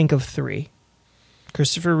can think of 3.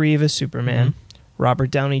 Christopher Reeve as Superman,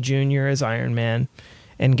 Robert Downey Jr. as Iron Man,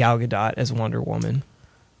 and Gal Gadot as Wonder Woman.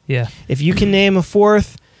 Yeah. If you can name a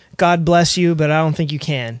 4th, God bless you, but I don't think you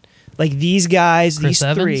can. Like these guys, Chris these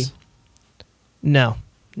Evans? 3. No.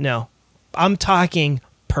 I'm talking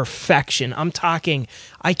perfection. I'm talking,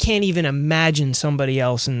 I can't even imagine somebody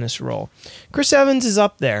else in this role. Chris Evans is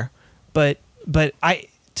up there, but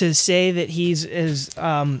to say that he's as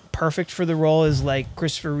perfect for the role as like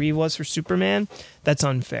Christopher Reeve was for Superman, that's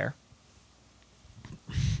unfair.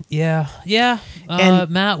 Yeah. And-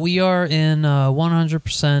 Matt, we are in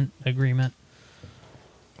 100% agreement.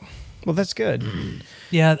 Well, that's good.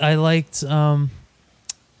 Yeah, I liked one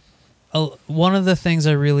of the things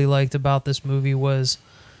I really liked about this movie was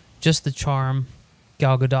just the charm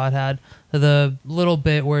Gal Gadot had. The little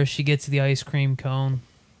bit where she gets the ice cream cone.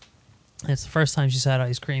 It's the first time she's had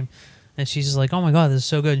ice cream. And she's just like, oh my God, this is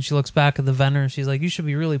so good. And she looks back at the vendor and she's like, you should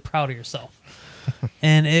be really proud of yourself.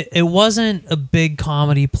 And it wasn't a big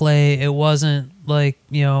comedy play. It wasn't like,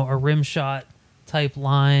 a rim shot type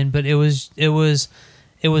line, but it was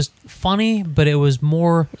funny, but it was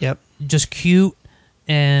more just cute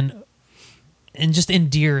and just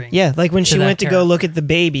endearing. Yeah, like when she that went to go character. look at the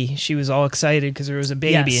baby, she was all excited because there was a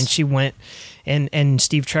baby, Yes. and she went, and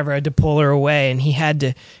Steve Trevor had to pull her away, and he had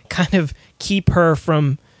to kind of keep her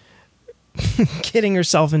from getting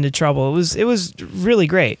herself into trouble. It was really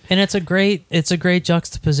great. And it's a great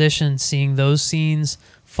juxtaposition seeing those scenes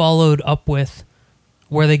followed up with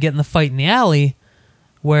where they get in the fight in the alley,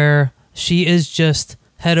 where she is just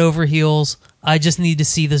head over heels. I just need to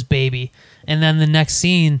see this baby. And then the next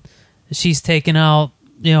scene, she's taking out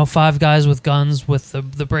 5 guys with guns with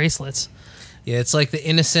the bracelets. Yeah, it's like the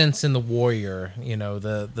innocence in the warrior,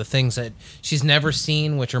 the things that she's never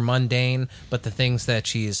seen, which are mundane, but the things that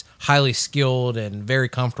she's highly skilled and very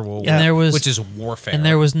comfortable with, which is warfare. And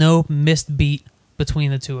there was no missed beat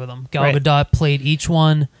between the two of them. Gal Right. Gadot played each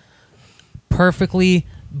one perfectly,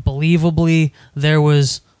 believably. It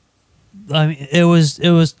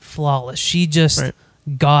was flawless. She just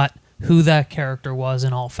got who that character was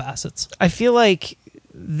in all facets. I feel like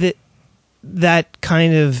that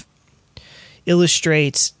kind of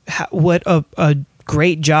illustrates what a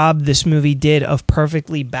great job this movie did of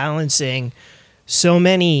perfectly balancing so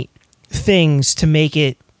many things to make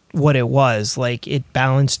it what it was. Like, it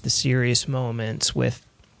balanced the serious moments with,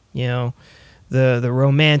 the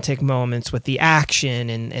romantic moments with the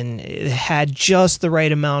action, and it had just the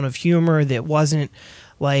right amount of humor that wasn't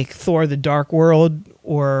like Thor: The Dark World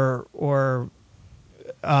or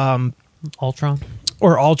Ultron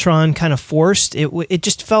kind of forced. It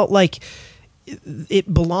just felt like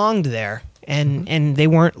it belonged there, and they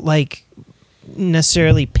weren't like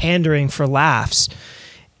necessarily pandering for laughs.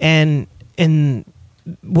 And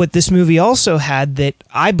what this movie also had that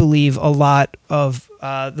I believe a lot of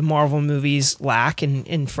the Marvel movies lack,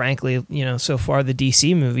 and frankly, so far the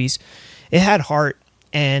DC movies, it had heart,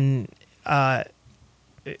 and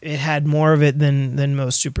it had more of it than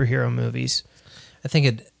most superhero movies. I think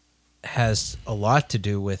it has a lot to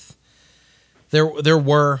do with there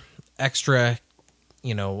were extra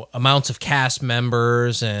amounts of cast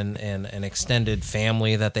members and an extended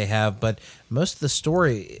family that they have, but most of the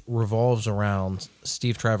story revolves around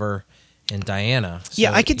Steve Trevor and Diana. So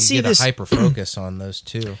Yeah, I could see this a hyper focus on those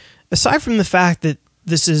two. Aside from the fact that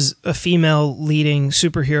this is a female leading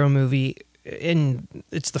superhero movie, and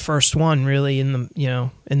it's the first one really in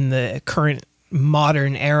the current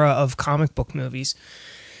modern era of comic book movies,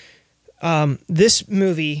 this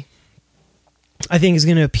movie I think is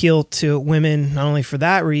going to appeal to women not only for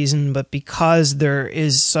that reason, but because there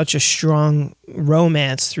is such a strong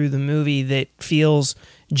romance through the movie that feels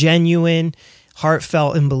genuine,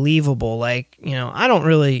 heartfelt, and believable. Like, I don't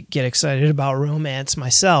really get excited about romance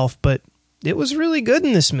myself, but it was really good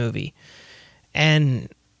in this movie. And,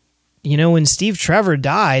 when Steve Trevor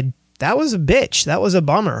died, that was a bitch. That was a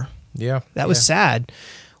bummer. Yeah. That was sad.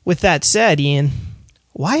 With that said, Ian,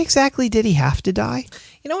 why exactly did he have to die?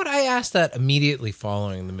 You know what? I asked that immediately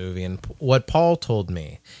following the movie, and what Paul told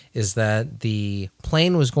me is that the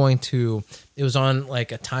plane was it was on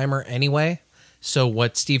like a timer anyway. So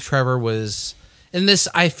what Steve Trevor was, and this,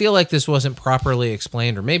 I feel like this wasn't properly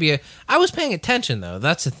explained, or maybe I was paying attention though.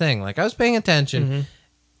 That's the thing. Like I was paying attention. Mm-hmm.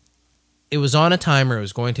 It was on a timer. It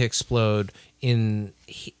was going to explode.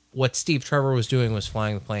 What Steve Trevor was doing was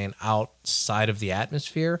flying the plane outside of the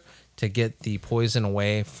atmosphere to get the poison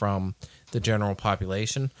away from the general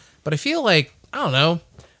population. But I feel like, I don't know,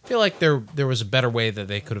 there was a better way that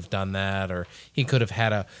they could have done that, or he could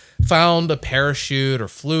have found a parachute or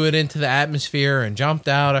flew it into the atmosphere and jumped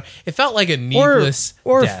out. It felt like a needless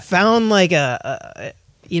or death. Found like an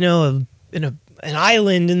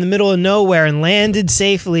island in the middle of nowhere and landed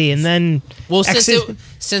safely, and then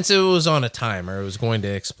since it was on a timer, it was going to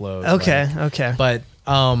explode. Okay. But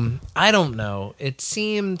I don't know.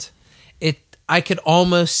 I could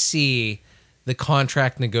almost see the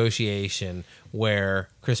contract negotiation where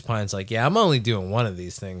Chris Pine's like, "Yeah, I'm only doing one of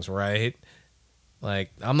these things, right?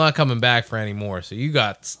 Like, I'm not coming back for any more, so you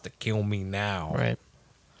got to kill me now." Right.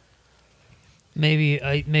 Maybe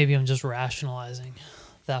I'm just rationalizing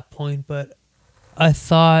that point, but I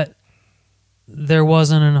thought there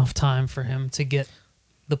wasn't enough time for him to get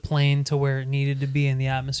the plane to where it needed to be in the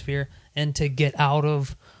atmosphere and to get out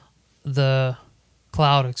of the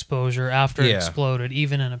cloud exposure after it exploded,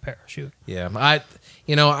 even in a parachute. Yeah, I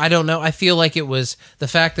don't know. I feel like it was the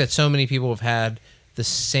fact that so many people have had the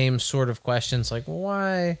same sort of questions, like,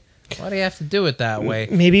 why do you have to do it that way?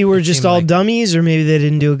 Maybe we're just all dummies, or maybe they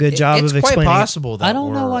didn't do a good job of explaining. It's quite possible that I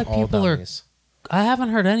don't know why people are. I haven't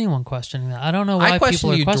heard anyone questioning that. I don't know why people are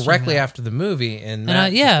questioning you directly that. After the movie, and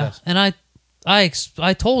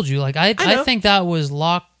I told you, like I think that was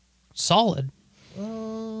lock solid.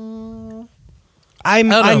 I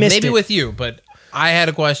missed maybe it with you, but I had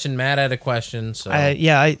a question. Matt had a question. So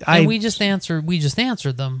and we just answered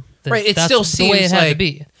them. Right. It still seems the way it had to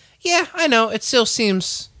be. Yeah, I know. It still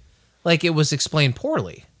seems like it was explained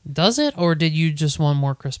poorly. Does it, or did you just want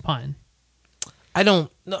more Chris Pine? I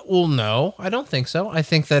don't. Well, no, I don't think so. I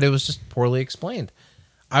think that it was just poorly explained.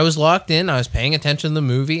 I was locked in. I was paying attention to the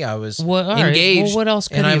movie. I was engaged. Well, what else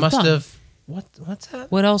could he have done? What's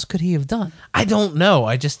that? What else could he have done? I don't know.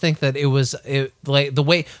 I just think that like the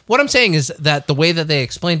way. What I'm saying is that the way that they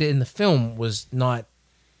explained it in the film was not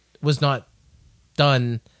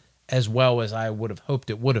done as well as I would have hoped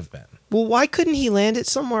it would have been. Well, why couldn't he land it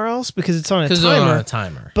somewhere else? Because it's on a timer. Because it's on a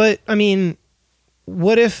timer. But I mean,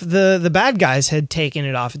 what if the bad guys had taken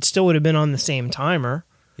it off? It still would have been on the same timer.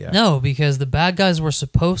 Yeah. No, because the bad guys were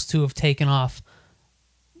supposed to have taken off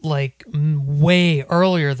like way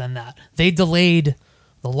earlier than that. They delayed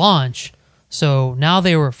the launch, so now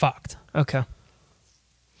they were fucked. Okay.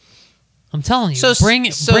 I'm telling you,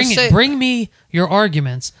 bring me your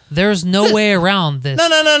arguments. There's no way around this.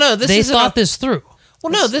 No. They thought this through.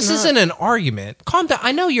 Well, no, this isn't an argument. Calm down.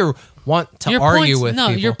 I know you want to argue with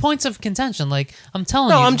people. Your points of contention. Like, I'm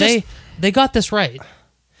telling you, they got this right.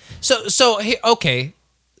 Okay.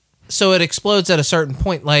 So it explodes at a certain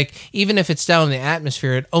point. Like, even if it's down in the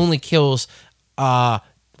atmosphere, it only kills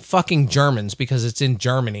fucking Germans because it's in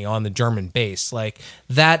Germany on the German base. Like,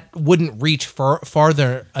 that wouldn't reach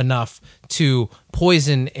farther enough to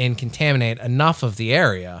poison and contaminate enough of the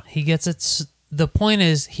area. He gets it. The point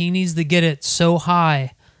is, he needs to get it so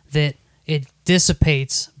high that it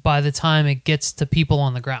dissipates by the time it gets to people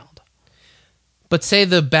on the ground. But say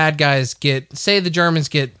the Germans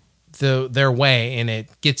get their way and it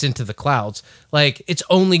gets into the clouds. Like, it's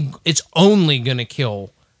only going to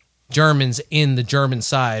kill Germans in the German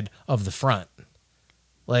side of the front.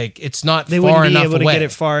 Like, it's not they far enough away. They wouldn't be able to get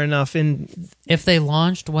it far enough in. If they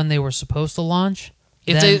launched when they were supposed to launch,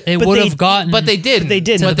 it would have gotten. But they didn't. They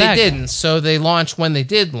didn't. So they launched when they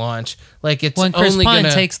did launch. Like, it's when Chris only Pine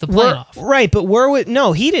takes the plane off. Right, but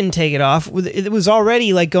no, he didn't take it off. It was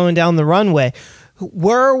already like going down the runway.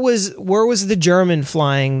 Where was the German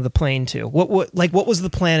flying the plane to? What was the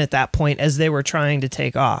plan at that point as they were trying to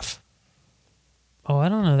take off? Oh, I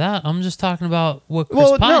don't know that. I'm just talking about what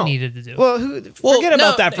Chris Pine needed to do. Forget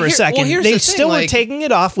about that for a second. They still were like, taking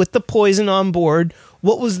it off with the poison on board.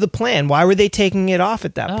 What was the plan? Why were they taking it off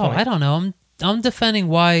at that point? I don't know. I'm defending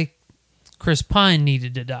why Chris Pine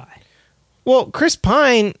needed to die. Well, Chris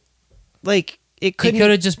Pine, like, it couldn't. He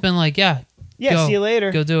could have just been like, go, see you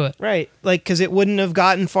later. Go do it. Right. Like, because it wouldn't have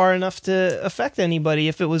gotten far enough to affect anybody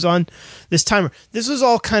if it was on this timer. This was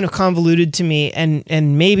all kind of convoluted to me,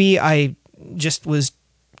 and maybe I just was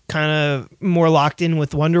kind of more locked in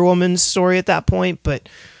with Wonder Woman's story at that point, but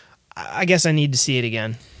I guess I need to see it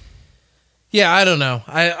again. Yeah, I don't know.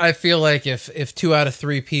 I feel like if 2 out of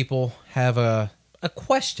 3 people have a a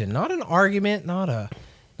question, not an argument, not a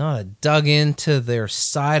dug into their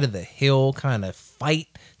side of the hill kind of fight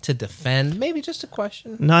to defend. Maybe just a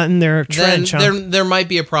question. Not in their trench. Then there might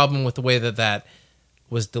be a problem with the way that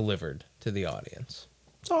was delivered to the audience.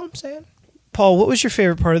 That's all I'm saying. Paul, what was your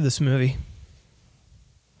favorite part of this movie?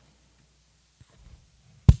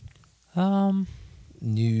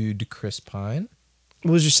 Nude Chris Pine.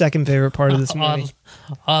 What was your second favorite part of this movie?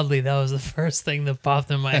 Oddly, that was the first thing that popped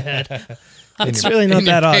in my head. It's really not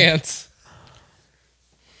that odd. Pants.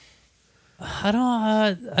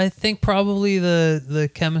 I think probably the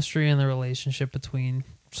chemistry and the relationship between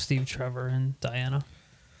Steve Trevor and Diana.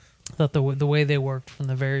 I thought the way they worked from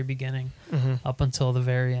the very beginning up until the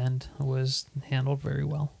very end was handled very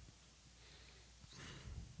well.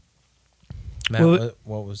 Matt, Well,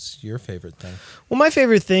 what was your favorite thing? Well, my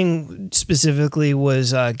favorite thing specifically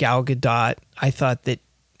was Gal Gadot. I thought that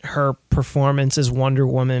her performance as Wonder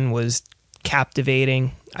Woman was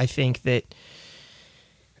captivating. I think that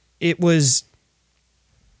it was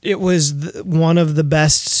one of the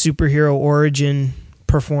best superhero origin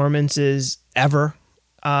performances ever.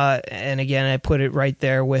 And again, I put it right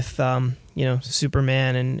there with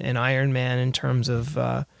Superman and Iron Man in terms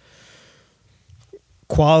of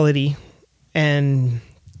quality. And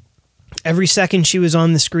every second she was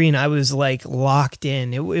on the screen, I was like locked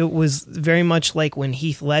in. It was very much like when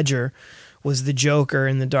Heath Ledger was the Joker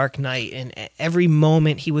in The Dark Knight, and every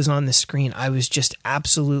moment he was on the screen, I was just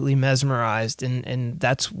absolutely mesmerized, and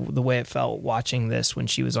that's the way it felt watching this when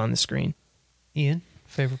she was on the screen. Ian,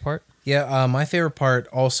 favorite part? Yeah, my favorite part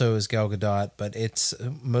also is Gal Gadot, but it's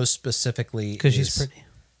most specifically Because she's pretty.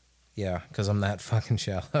 Yeah, because I'm that fucking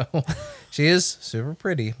shallow. She is super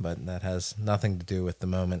pretty, but that has nothing to do with the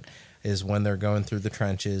moment. Is when they're going through the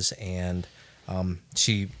trenches, and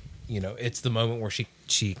she, it's the moment where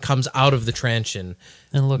she comes out of the trench and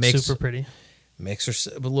looks super pretty.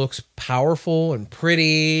 Looks powerful and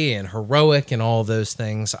pretty and heroic and all those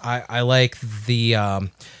things. I like the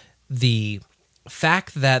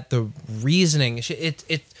fact that the reasoning.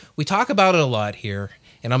 We talk about it a lot here.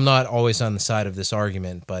 And I'm not always on the side of this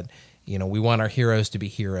argument, but we want our heroes to be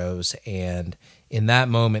heroes. And in that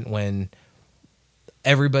moment when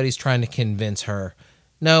everybody's trying to convince her,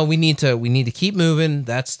 no, we need to keep moving.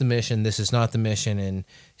 That's the mission. This is not the mission. And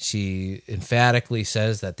she emphatically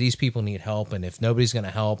says that these people need help. And if nobody's going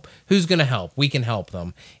to help, who's going to help? We can help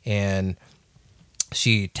them. And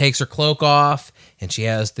she takes her cloak off, and she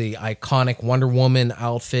has the iconic Wonder Woman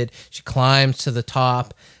outfit. She climbs to the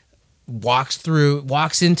top. Walks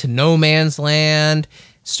into no man's land,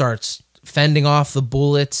 starts fending off the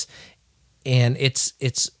bullets, and it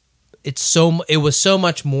was so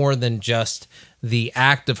much more than just the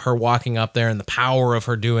act of her walking up there and the power of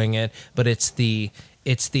her doing it, but it's the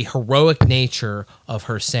heroic nature of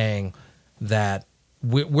her saying that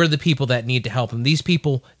we're the people that need to help them. These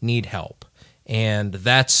people need help, and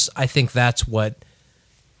I think that's what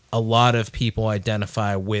a lot of people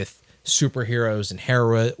identify with superheroes and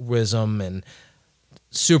heroism and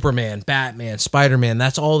Superman, Batman, Spider-Man.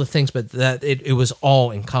 That's all the things, but that it was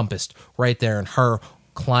all encompassed right there in her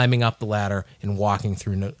climbing up the ladder and walking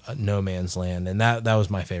through no man's land. And that was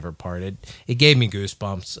my favorite part. It gave me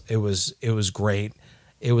goosebumps. It was great.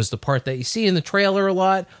 It was the part that you see in the trailer a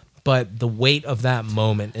lot, but the weight of that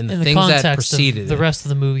moment and the things that preceded the rest of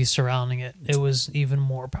the movie surrounding it, it was even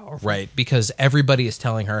more powerful. Right, because everybody is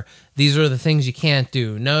telling her, these are the things you can't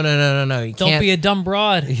do. No. You Don't be a dumb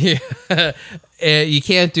broad. Yeah. You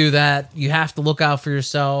can't do that. You have to look out for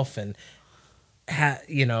yourself. And,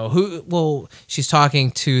 she's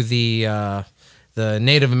talking to the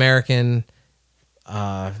Native American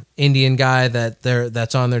Indian guy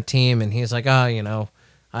that's on their team, and he's like,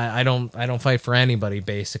 I don't fight for anybody.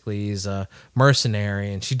 Basically, he's a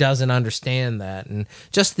mercenary, and she doesn't understand that. And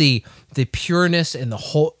just the pureness and the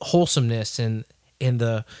wholesomeness and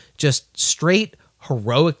the just straight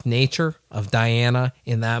heroic nature of Diana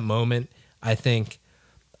in that moment. I think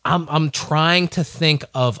I'm trying to think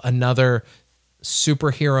of another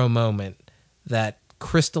superhero moment that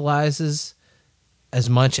crystallizes as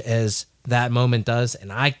much as that moment does,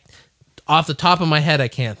 and off the top of my head, I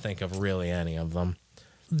can't think of really any of them.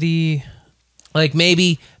 Maybe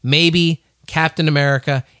Captain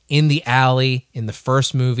America in the alley in the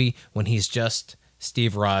first movie when he's just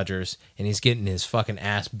Steve Rogers and he's getting his fucking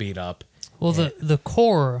ass beat up. Well, the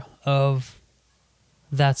core of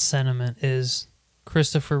that sentiment is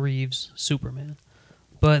Christopher Reeve's Superman,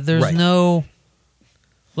 but there's right.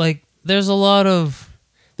 there's a lot of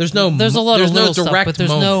little stuff, but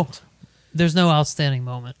there's no outstanding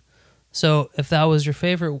moment. So if that was your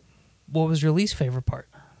favorite, what was your least favorite part?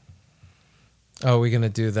 Oh, we're gonna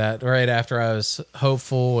do that right after I was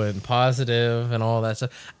hopeful and positive and all that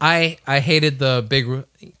stuff. I hated the big,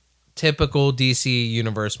 typical DC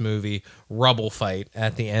Universe movie rubble fight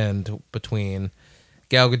at the end between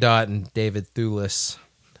Gal Gadot and David Thewlis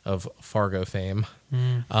of Fargo fame.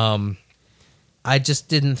 I just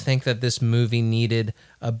didn't think that this movie needed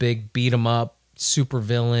a big beat 'em up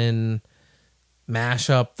supervillain mash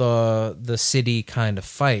up the city kind of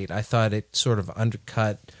fight. I thought it sort of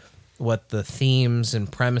undercut what the themes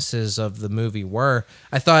and premises of the movie were.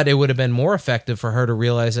 I thought it would have been more effective for her to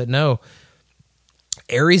realize that no,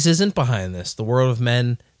 Ares isn't behind this. The world of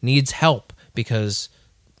men needs help because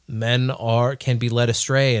men can be led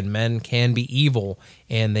astray and men can be evil,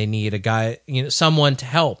 and they need a guy, someone to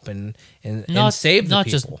help and save the not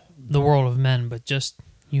people. just the world of men, but just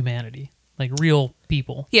humanity, like real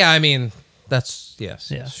people. Yeah, I mean that's Yeah.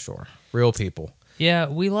 sure, real people. Yeah,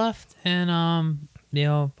 we left and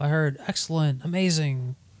I heard excellent,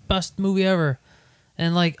 amazing, best movie ever,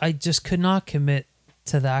 and like I just could not commit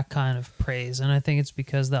to that kind of praise, and I think it's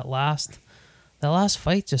because that last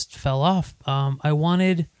fight just fell off. I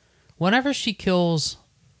wanted, whenever she kills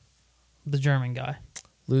the German guy,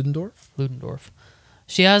 Ludendorff,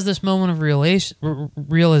 she has this moment of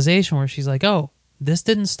realization where she's like, "Oh, this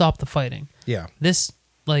didn't stop the fighting. Yeah, This,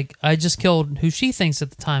 like, I just killed who she thinks at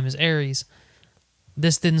the time is Ares.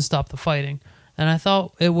 This didn't stop the fighting." And I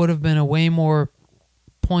thought it would have been a way more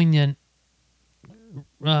poignant,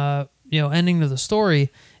 ending to the story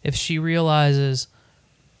if she realizes,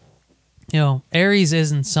 Ares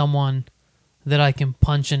isn't someone that I can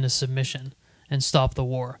punch into submission and stop the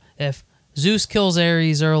war. If Zeus kills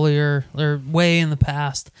Ares earlier or way in the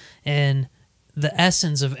past, and the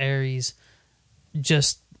essence of Ares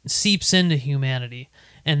just seeps into humanity,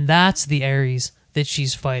 and that's the Ares that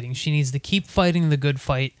she's fighting. She needs to keep fighting the good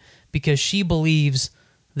fight because she believes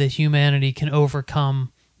that humanity can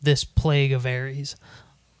overcome this plague of Ares.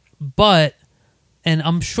 And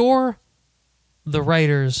I'm sure the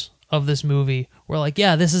writers of this movie were like,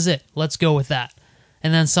 yeah, this is it. Let's go with that.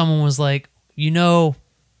 And then someone was like,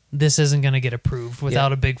 this isn't going to get approved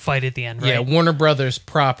without a big fight at the end, right? Yeah, Warner Brothers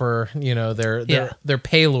proper, their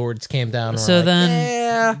paylords came down. And So were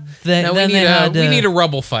then, like, we need a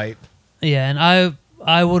rubble fight. Yeah, and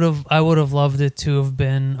I would have loved it to have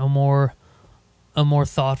been a more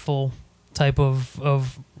thoughtful type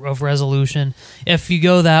of resolution. If you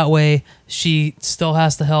go that way, she still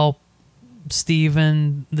has to help Steve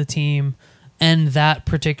and the team end that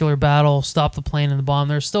particular battle, stop the plane and the bomb.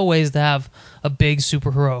 There's still ways to have a big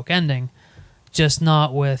super heroic ending, just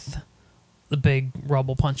not with the big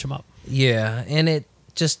rubble punch 'em up. Yeah, and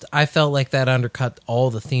I felt like that undercut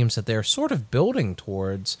all the themes that they're sort of building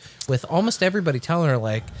towards, with almost everybody telling her,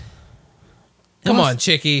 like, come on,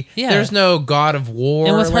 chickie, there's no god of war.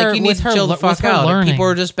 And with like, her, you need to chill the fuck out. Learning. People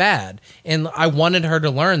are just bad. And I wanted her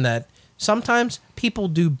to learn that sometimes people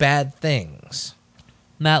do bad things.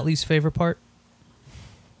 Matt, least favorite part?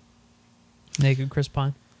 Naked Chris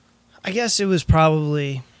Pine. I guess it was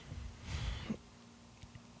probably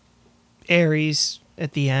Ares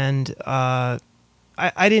at the end. I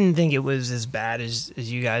didn't think it was as bad as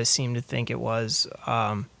you guys seem to think it was.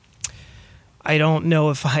 I don't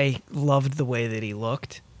know if I loved the way that he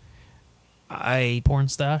looked. Porn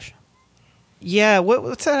stash. Yeah,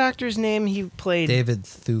 what's that actor's name? He played David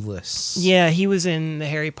Thewlis. Yeah, he was in the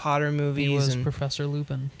Harry Potter movies. He was and, Professor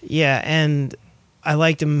Lupin. Yeah, and I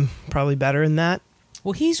liked him probably better in that.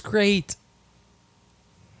 Well, he's great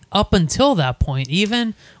up until that point.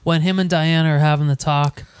 Even when him and Diana are having the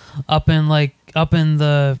talk up in the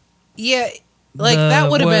that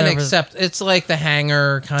would have been whatever. it's like the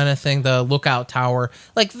hangar kind of thing, the lookout tower.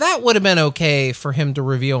 Like, that would have been okay for him to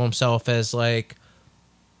reveal himself as, like,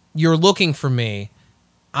 you're looking for me.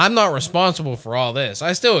 I'm not responsible for all this.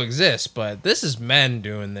 I still exist, but this is men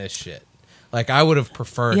doing this shit. Like, I would have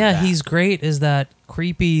preferred that. he's great as that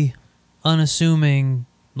creepy, unassuming,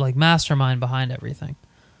 like, mastermind behind everything.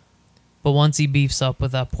 But once he beefs up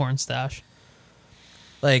with that porn stash.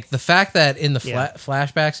 Like, the fact that in the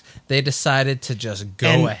flashbacks, they decided to just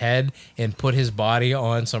go ahead and put his body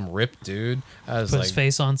on some ripped dude. I was Put like, his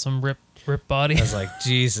face on some ripped body. I was like,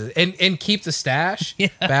 Jesus. And keep the stash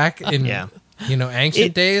back in, ancient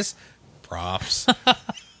It- days. Props.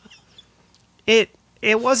 It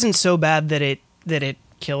wasn't so bad that it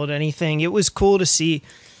killed anything. It was cool to see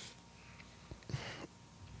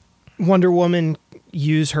Wonder Woman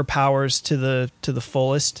use her powers to the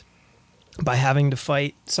fullest by having to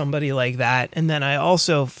fight somebody like that. And then I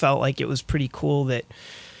also felt like it was pretty cool that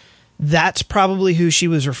that's probably who she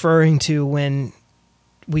was referring to when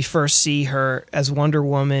we first see her as Wonder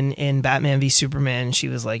Woman in Batman v Superman, she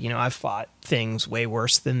was like, I've fought things way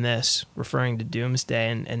worse than this, referring to Doomsday,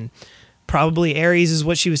 and probably Ares is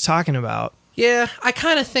what she was talking about. Yeah, I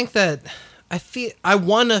kind of think that I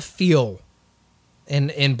want to feel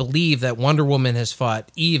and believe that Wonder Woman has fought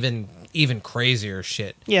even crazier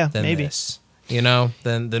shit than maybe. this.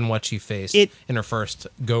 Than what she faced in her first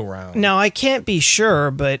go-round. Now, I can't be sure,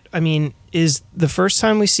 but, is the first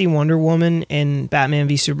time we see Wonder Woman in Batman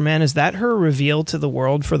v Superman, is that her reveal to the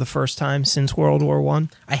world for the first time since World War I?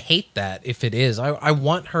 I hate that if it is. I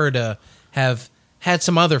want her to have had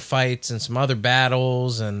some other fights and some other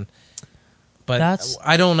battles, but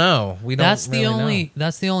I don't know. We don't That's really the only know.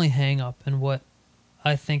 That's the only hang-up, and what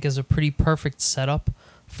I think is a pretty perfect setup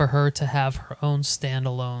for her to have her own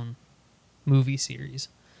standalone movie series.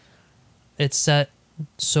 It's set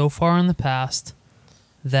so far in the past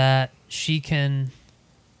that she can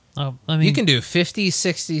you can do 50s,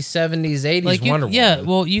 60s, 70s, 80s like Wonder Woman. Yeah,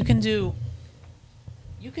 well, you can do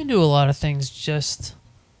a lot of things just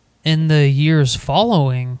in the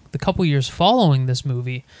couple years following this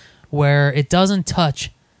movie, where it doesn't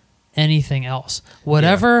touch anything else.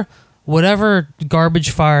 Whatever garbage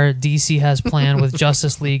fire DC has planned with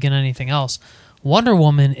Justice League and anything else, Wonder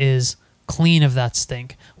Woman is clean of that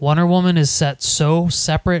stink. Wonder Woman is set so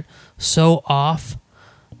separate, so off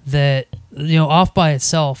that, off by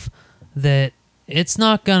itself, that it's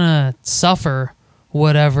not gonna suffer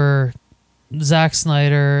whatever Zack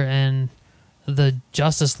Snyder and the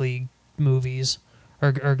Justice League movies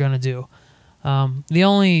are gonna do. The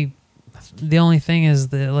only thing is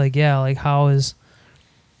that how is,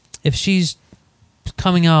 if she's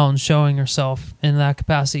coming out and showing herself in that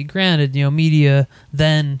capacity, granted, media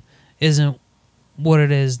then isn't what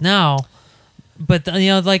it is now, but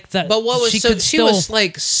that. But what was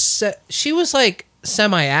she was like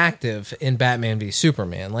semi-active in Batman v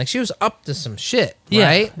Superman. Like, she was up to some shit,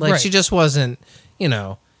 right? Yeah, right. She just wasn't,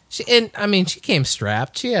 she came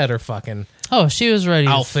strapped. She had her fucking she was ready.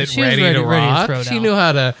 outfit She was ready to rock. throw She down. knew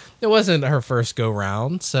how to. It wasn't her first go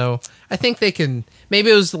round, so I think they can. Maybe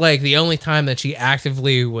it was like the only time that she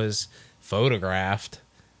actively was photographed.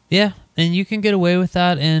 Yeah, and you can get away with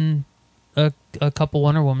that in a couple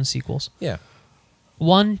Wonder Woman sequels. Yeah.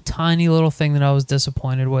 One tiny little thing that I was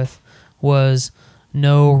disappointed with was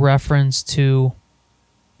no reference to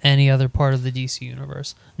any other part of the DC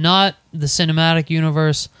universe. Not the cinematic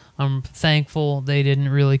universe. I'm thankful they didn't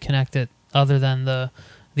really connect it, other than the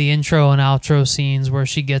intro and outro scenes where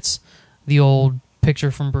she gets the old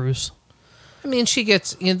picture from Bruce. She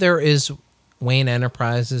gets. There is Wayne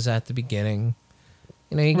Enterprises at the beginning.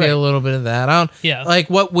 You get Right. a little bit of that. Yeah. Like,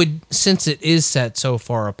 since it is set so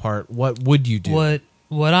far apart, what would you do?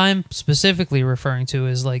 What I'm specifically referring to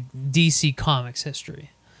is like DC Comics history.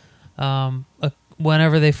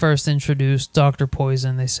 Whenever they first introduced Dr.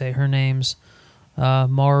 Poison, they say her name's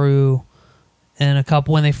Maru, and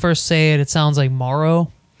when they first say it, it sounds like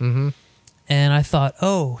Morrow. Mm-hmm. And I thought,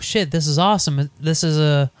 oh shit, this is awesome. This is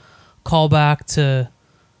a callback to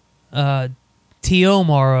T.O.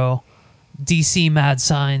 Morrow, DC mad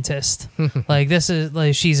scientist. This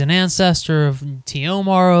is she's an ancestor of T.O.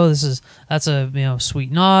 Morrow. That's a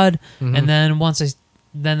sweet nod. Mm-hmm. And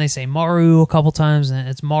then they say Maru a couple times, and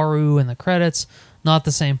it's Maru in the credits, not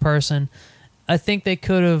the same person. I think they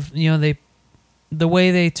could have, the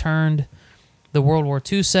way they turned the World War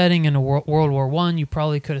II setting into World War I, you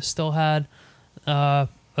probably could have still had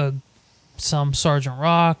some Sergeant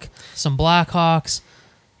Rock, some Blackhawks.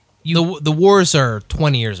 The wars are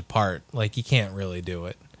 20 years apart. Like, you can't really do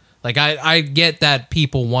it. Like, I get that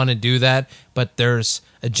people want to do that, but there's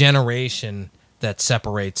a generation that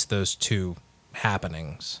separates those two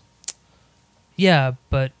happenings. Yeah,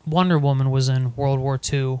 but Wonder Woman was in World War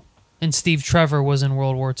II, and Steve Trevor was in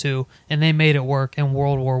World War II, and they made it work in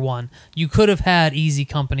World War I. You could have had Easy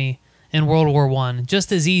Company in World War I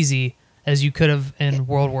just as easy as you could have in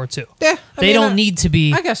World War II. Yeah, They don't need to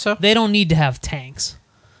be... I guess so. They don't need to have tanks.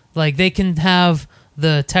 Like, they can have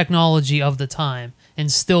the technology of the time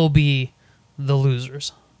and still be the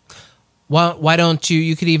losers. Well, why don't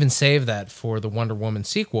you could even save that for the Wonder Woman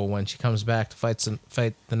sequel when she comes back to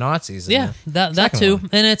fight the Nazis. Yeah, that second too. one.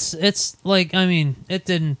 And it's like, it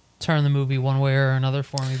didn't turn the movie one way or another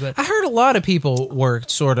for me, but I heard a lot of people were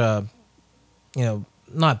sort of,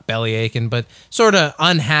 not belly aching, but sort of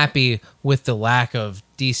unhappy with the lack of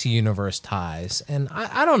DC Universe ties. And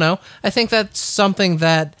I don't know. I think that's something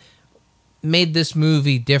that made this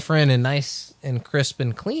movie different and nice and crisp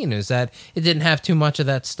and clean, is that it didn't have too much of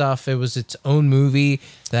that stuff. It was its own movie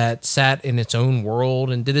that sat in its own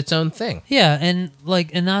world and did its own thing. yeah, and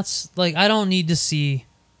that's like, I don't need to see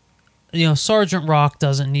Sergeant Rock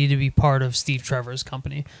doesn't need to be part of Steve Trevor's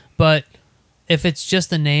company, but if it's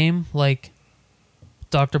just a name like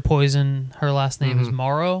Dr. Poison, her last name is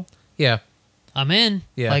Morrow, Yeah. I'm in.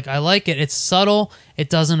 Yeah. Like, I like it. It's subtle. It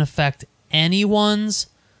doesn't affect anyone's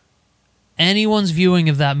viewing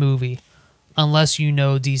of that movie unless you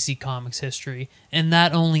know DC Comics history, and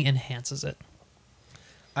that only enhances it.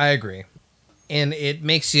 I agree. And it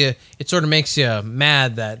sort of makes you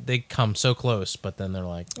mad that they come so close, but then they're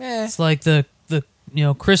like, It's like the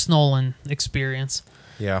Chris Nolan experience.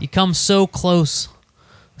 yeah. You come so close,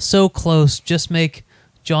 just make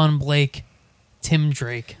John Blake Tim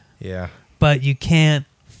Drake, Yeah. but you can't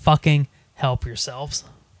fucking help yourselves.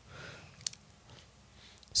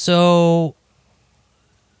 So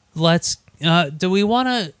let's do we want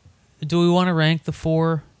to rank the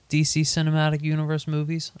 4 DC Cinematic Universe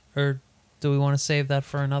movies, or do we want to save that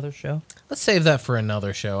for another show? Let's save that for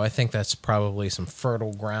another show. I think that's probably some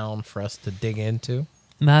fertile ground for us to dig into.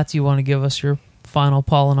 Matt, do you want to give us your final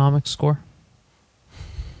Polynomics score?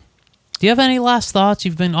 Do you have any last thoughts?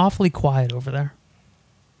 You've been awfully quiet over there.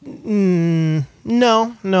 No,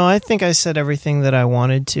 I think I said everything that I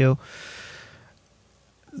wanted to.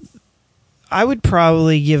 I would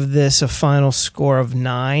probably give this a final score of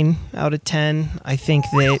 9 out of 10. I think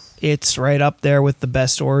that it's right up there with the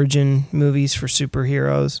best origin movies for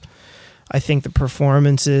superheroes. I think the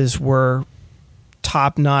performances were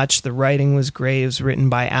top notch. The writing was great. It was written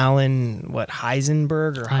by Alan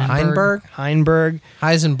Heisenberg or Heinberg? Heinberg,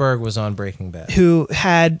 Heisenberg was on Breaking Bad. who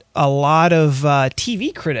had a lot of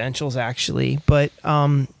TV credentials actually, but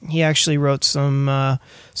he actually wrote some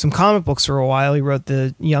comic books for a while. He wrote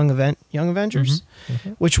the Young Avengers,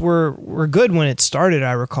 which were good when it started,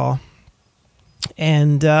 I recall.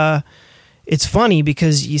 And it's funny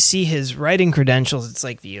because you see his writing credentials. It's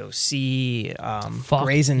like the OC,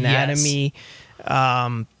 Grey's Anatomy.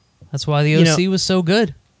 That's why the OC was so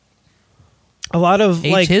good. A lot of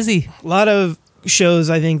Hizzy a lot of shows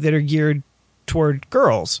I think that are geared toward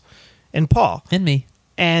girls, and Paul and me.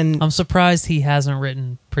 and I'm surprised he hasn't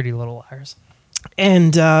written Pretty Little Liars.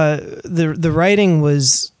 and the writing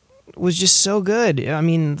was just so good. I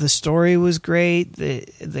mean, the story was great.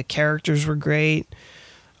 The characters were great.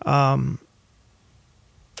 The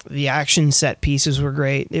action set pieces were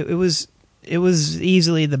great. It was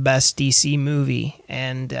easily the best DC movie,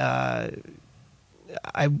 and I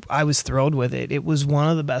was thrilled with it. It was one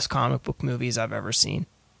of the best comic book movies I've ever seen.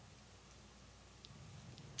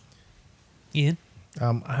 Ian?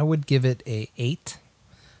 I would give it a 8.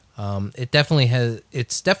 It's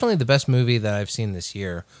definitely the best movie that I've seen this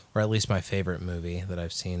year, or at least my favorite movie that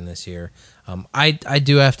I've seen this year. I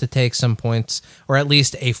do have to take some points, or at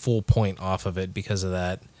least a full point off of it because of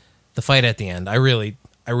that. The fight at the end, I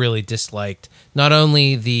really disliked not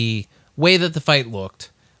only the way that the fight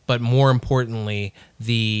looked, but more importantly,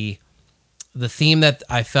 the theme that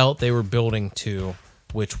I felt they were building to,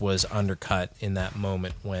 which was undercut in that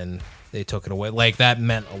moment when they took it away. Like, that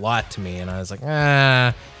meant a lot to me, and I was like,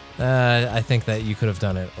 I think that you could have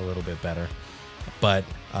done it a little bit better. But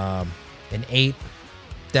an 8,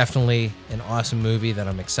 definitely an awesome movie that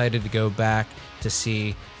I'm excited to go back to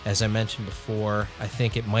see. As I mentioned before, I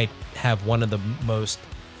think it might have one of the most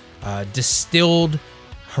distilled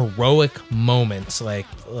heroic moments,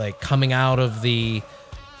 like coming out of the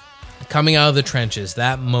trenches.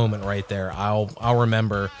 That moment right there, I'll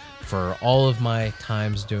remember for all of my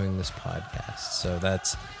times doing this podcast. So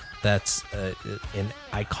that's an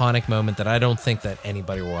iconic moment that I don't think that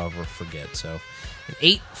anybody will ever forget. So an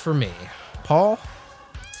 8 for me. Paul?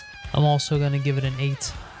 I'm also going to give it an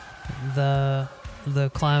 8.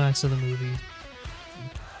 The climax of the movie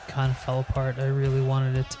kind of fell apart. I really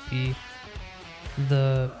wanted it to be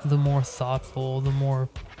the more thoughtful, the more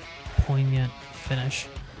poignant finish,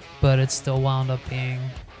 but it still wound up being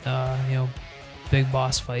big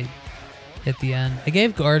boss fight at the end. I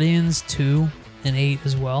gave Guardians 2 an 8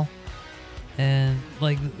 as well, and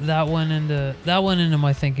like that went into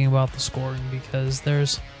my thinking about the scoring, because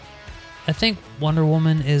I think Wonder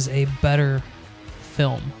Woman is a better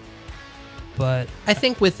film, but I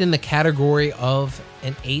think within the category of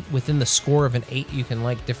an 8, within the score of an 8, you can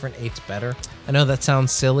like different 8s better. I know that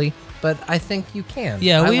sounds silly, but I think you can.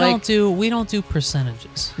 Yeah, we don't do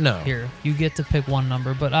percentages. No. Here, you get to pick one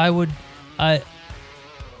number, but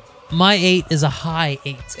my 8 is a high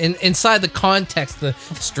 8. Inside the context, the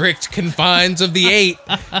strict confines of the 8,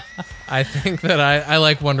 I think that I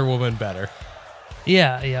like Wonder Woman better.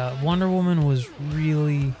 Yeah. Wonder Woman was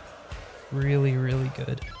really, really, really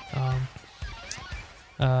good.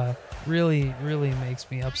 Really, really makes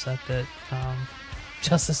me upset that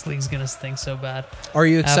Justice League's gonna stink so bad. Are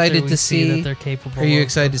you after excited we to see see? that they're capable? Are you of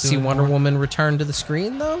excited to see doing Wonder more? Woman return to the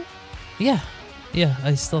screen though? Yeah, yeah.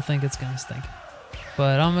 I still think it's gonna stink,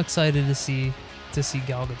 but I'm excited to see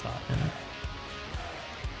Gal Gadot in it.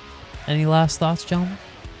 Any last thoughts, gentlemen?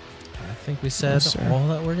 I think we said Yes, sir. all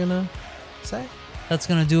that we're gonna say. That's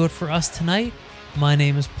gonna do it for us tonight. My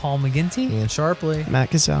name is Paul McGinty. Ian Sharpley. Matt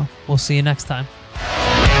Gazelle. We'll see you next time.